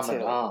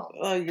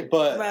Dominom.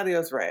 But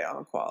Mattio's right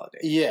on quality.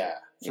 Yeah,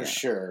 for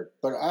sure.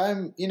 But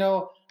I'm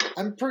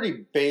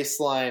pretty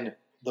baseline.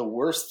 The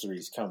worst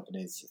Threes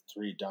companies,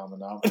 3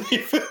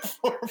 Dominomini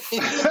for me.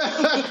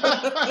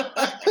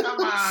 Come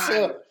on.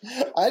 So,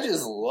 I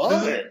just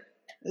love it.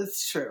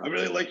 It's true. I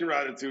really like your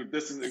attitude.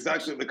 This is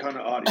exactly the kind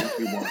of audience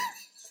we want.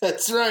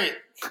 That's right.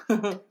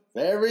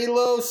 Very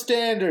low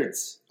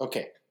standards.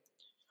 Okay.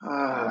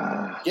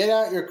 Get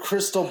out your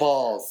crystal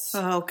balls.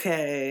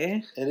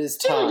 Okay. It is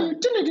time.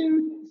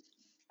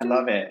 I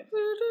love it.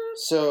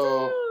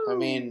 So, I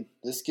mean,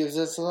 this gives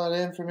us a lot of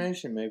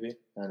information, maybe.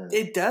 I don't know.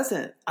 It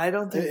doesn't. I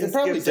don't think it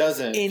probably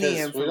doesn't. Any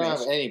information. We don't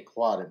have any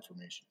plot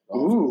information at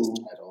all for this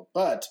title.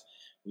 But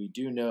we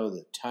do know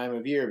the time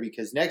of year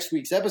because next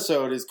week's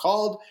episode is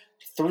called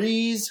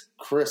Three's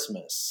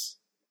Christmas.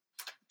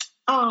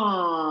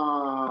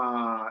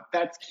 Ah,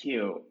 that's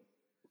cute.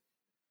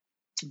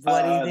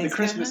 What do you think? The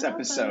Christmas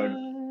episode.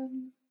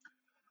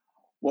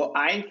 Well,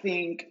 I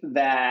think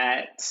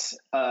that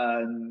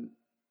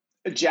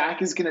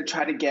Jack is going to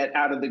try to get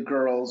out of the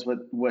girls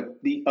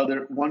what the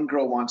other one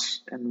girl wants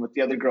and what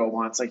the other girl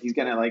wants. Like he's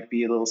going to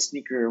be a little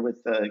sneaker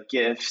with the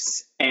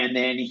gifts. And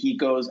then he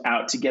goes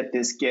out to get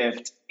this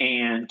gift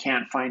and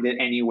can't find it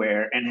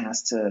anywhere and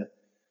has to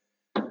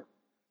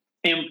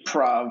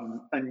improv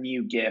a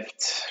new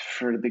gift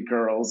for the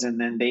girls. And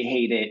then they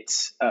hate it.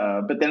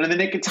 But then in the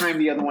nick of time,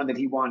 the other one that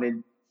he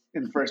wanted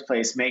in the first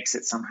place makes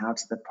it somehow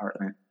to the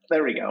apartment.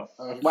 There we go.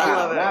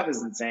 Wow, that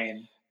was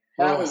insane.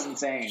 That was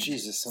insane.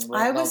 Jesus,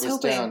 I was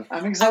hoping. Down.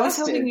 I'm exhausted. I was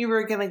hoping you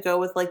were going to go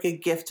with a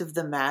gift of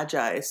the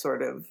Magi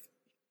sort of.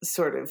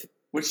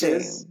 Which thing.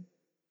 is,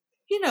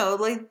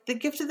 like the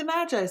gift of the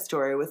Magi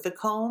story with the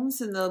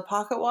combs and the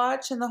pocket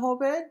watch and the whole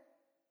bit.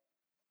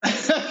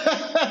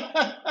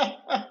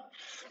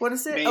 What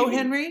is it? Maybe, Oh,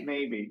 Henry.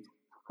 Maybe.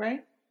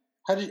 Right.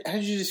 How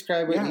did you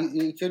describe it? Yeah.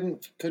 He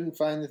couldn't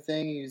find the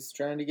thing he was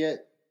trying to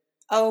get.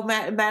 Oh,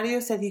 Matteo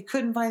said he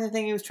couldn't find the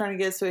thing he was trying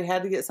to get, so he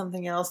had to get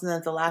something else, and then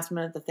at the last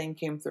minute, the thing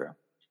came through.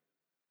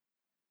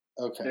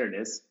 Okay, there it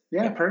is.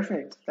 Yeah,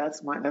 perfect.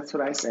 That's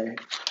what I say.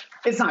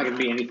 It's not going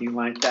to be anything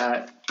like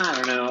that. I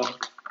don't know.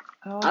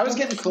 Oh, I was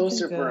getting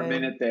closer for a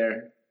minute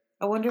there.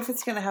 I wonder if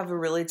it's going to have a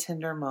really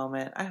tender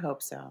moment. I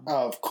hope so.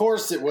 Oh, of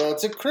course it will.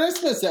 It's a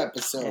Christmas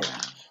episode.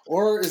 Yeah.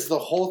 Or is the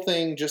whole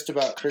thing just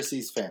about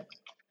Chrissy's family?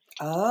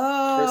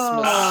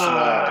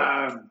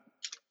 Oh, Christmas.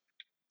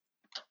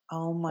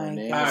 Oh my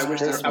god! I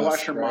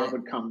wish her mom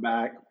would come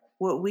back.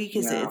 What week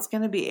is it? It's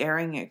going to be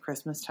airing at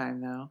Christmas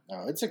time, though.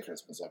 No, it's a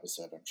Christmas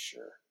episode, I'm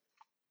sure.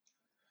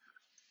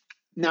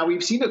 Now,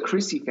 we've seen a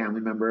Chrissy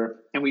family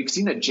member, and we've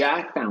seen a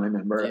Jack family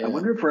member. Yeah. I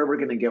wonder if we're ever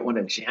going to get one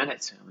of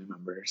Janet's family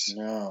members.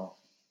 No.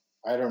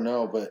 I don't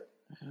know, but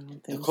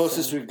the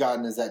closest we've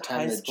gotten is that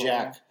time that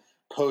Jack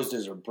posed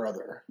as her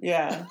brother.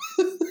 Yeah.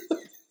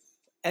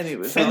 And he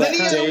was. And then he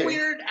had a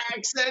weird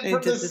accent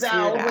from the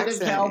South, like a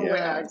cowboy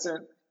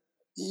accent.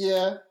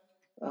 Yeah.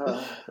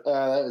 That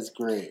was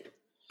great.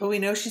 But we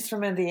know she's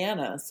from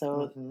Indiana,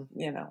 so,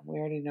 we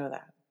already know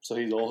that. So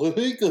he's all,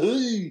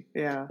 hey.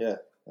 Yeah. Yeah,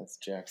 that's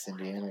Jack's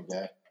Indiana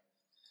guy.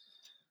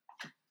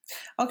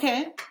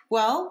 Okay,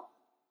 well,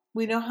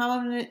 we know how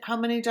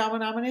many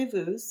Dominomini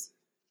Voos.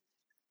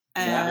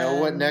 And we know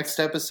what next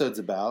episode's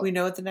about. We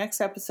know what the next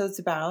episode's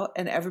about,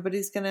 and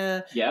everybody's going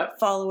to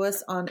follow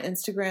us on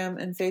Instagram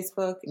and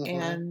Facebook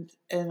and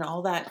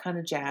all that kind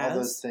of jazz. All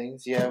those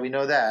things. Yeah, we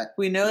know that.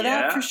 We know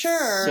that for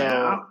sure.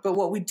 So, but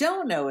what we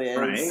don't know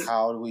is...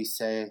 How do we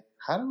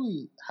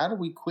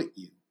quit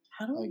you?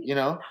 How do we do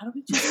I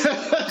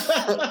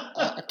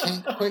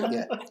can't quit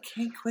yet. I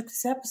can't quit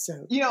this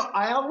episode.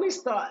 I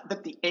always thought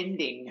that the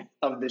ending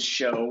of the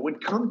show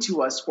would come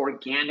to us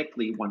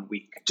organically one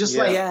week. Just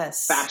like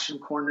Fashion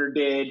Corner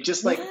did.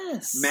 Just like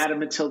Madame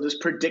Matilda's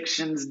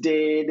predictions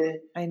did.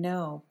 I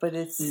know, but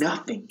it's...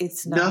 Nothing.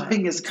 It's not.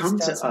 Nothing has come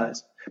to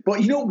us.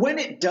 But, when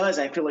it does,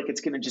 I feel like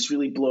it's going to just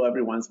really blow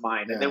everyone's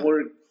mind. Yeah. And then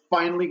we're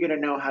finally going to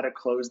know how to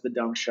close the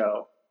dumb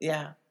show.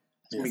 Yeah.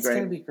 It's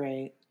going to be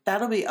great.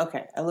 That'll be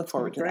okay. I look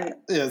forward to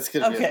that. Yeah, it's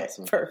gonna be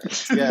awesome.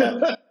 Perfect.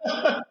 Yeah,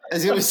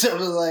 it's gonna be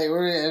something like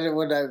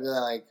we're gonna be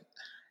like,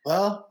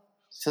 well,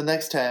 so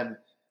next time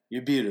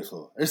you're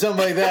beautiful, or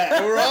something like that.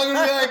 And we're all going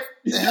to be like,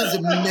 that's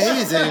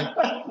amazing.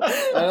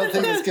 I don't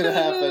think it's going to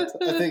happen.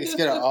 I think it's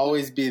going to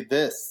always be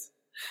this.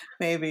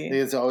 Maybe. I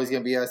think it's always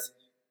going to be us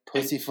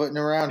pussyfooting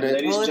around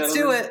it. Well, let's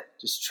do it.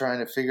 Just trying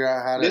to figure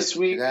out how to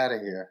get out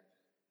of here.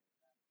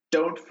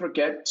 Don't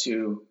forget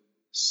to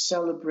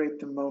celebrate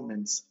the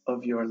moments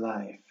of your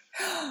life.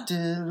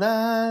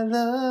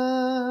 Delilah.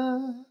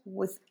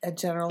 With a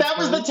General That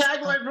Foods. was the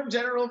tagline from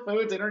General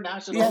Foods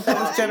International. Yeah, that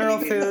was General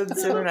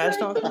Foods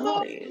International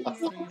Company.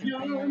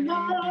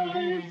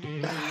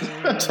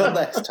 Until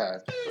next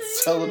time,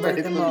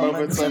 celebrate the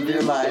moments of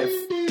your life.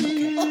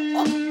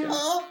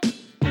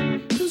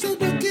 Who's that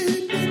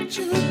knocking at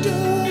your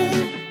door?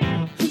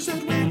 Who's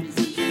that waiting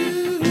for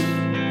you?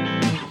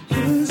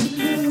 Hers and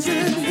hers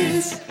and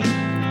his.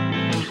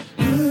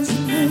 Hers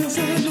and hers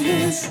and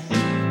his.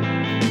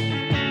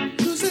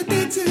 Who's that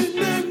dancing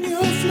on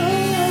your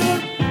floor?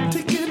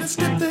 Taking a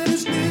step that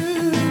is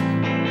new.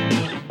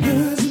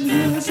 Hers and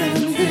hers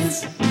and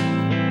his.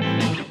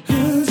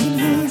 Hers and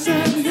hers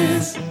and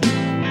his.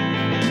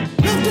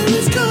 Laughter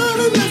is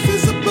calling, life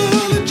is a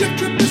ball, and Jack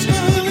Trip is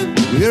falling.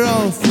 We're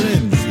all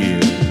friends here,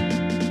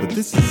 but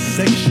this is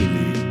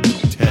sexually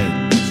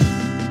tense.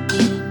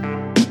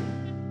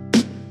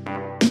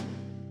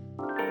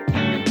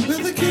 Well,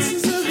 the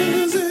kisses are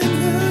hers and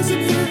hers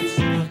and his.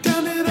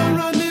 Down at our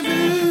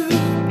rendezvous.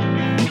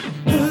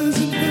 Hers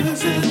and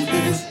hers and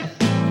his.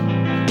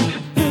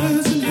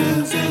 Hers and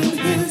hers and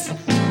his.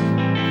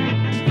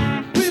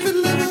 Waving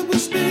love up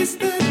with space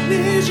that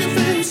nears your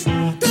face.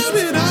 Down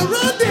at our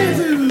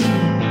rendezvous.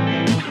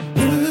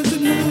 Hers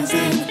and hers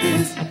and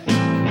his.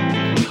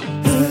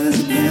 Hers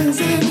and hers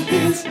and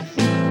his.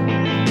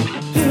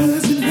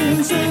 Hers and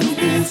hers and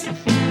his.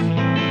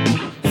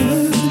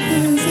 Hers and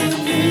hers and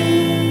his.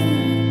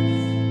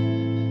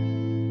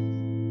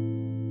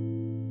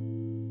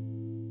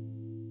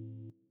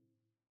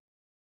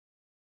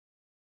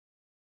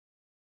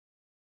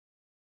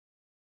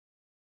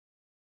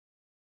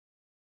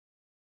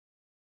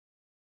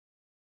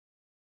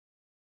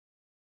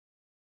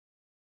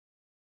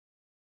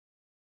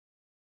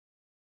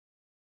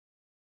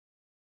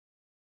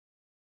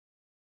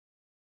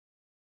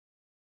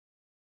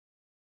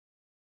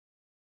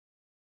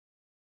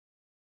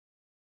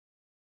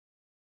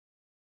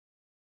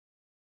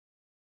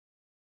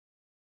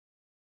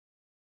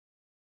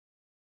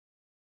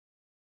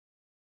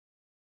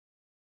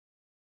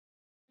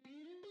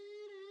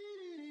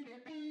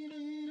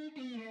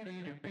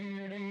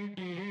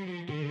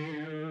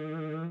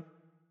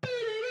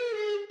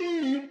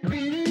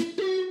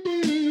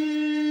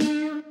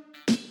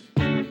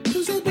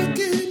 Who's that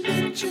knocking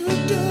at your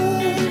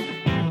door?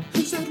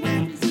 Who's that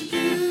waiting for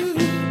you?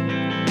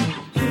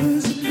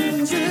 Hers and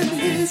hers and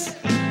his.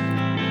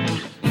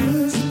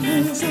 Hers and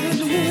hers and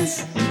his.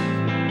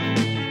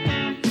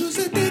 Who's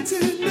that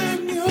dancing on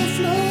your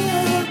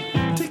floor?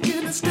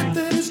 Taking a step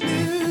that is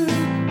new.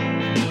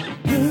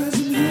 Hers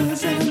and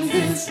hers and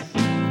his.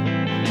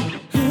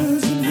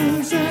 Hers and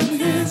hers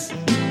and his.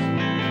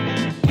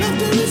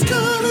 Laughter is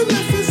calling,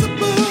 life is a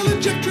ball,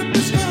 and Jack Trip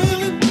is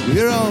falling.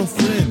 We're all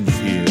friends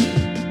here,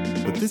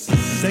 but this is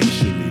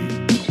sexually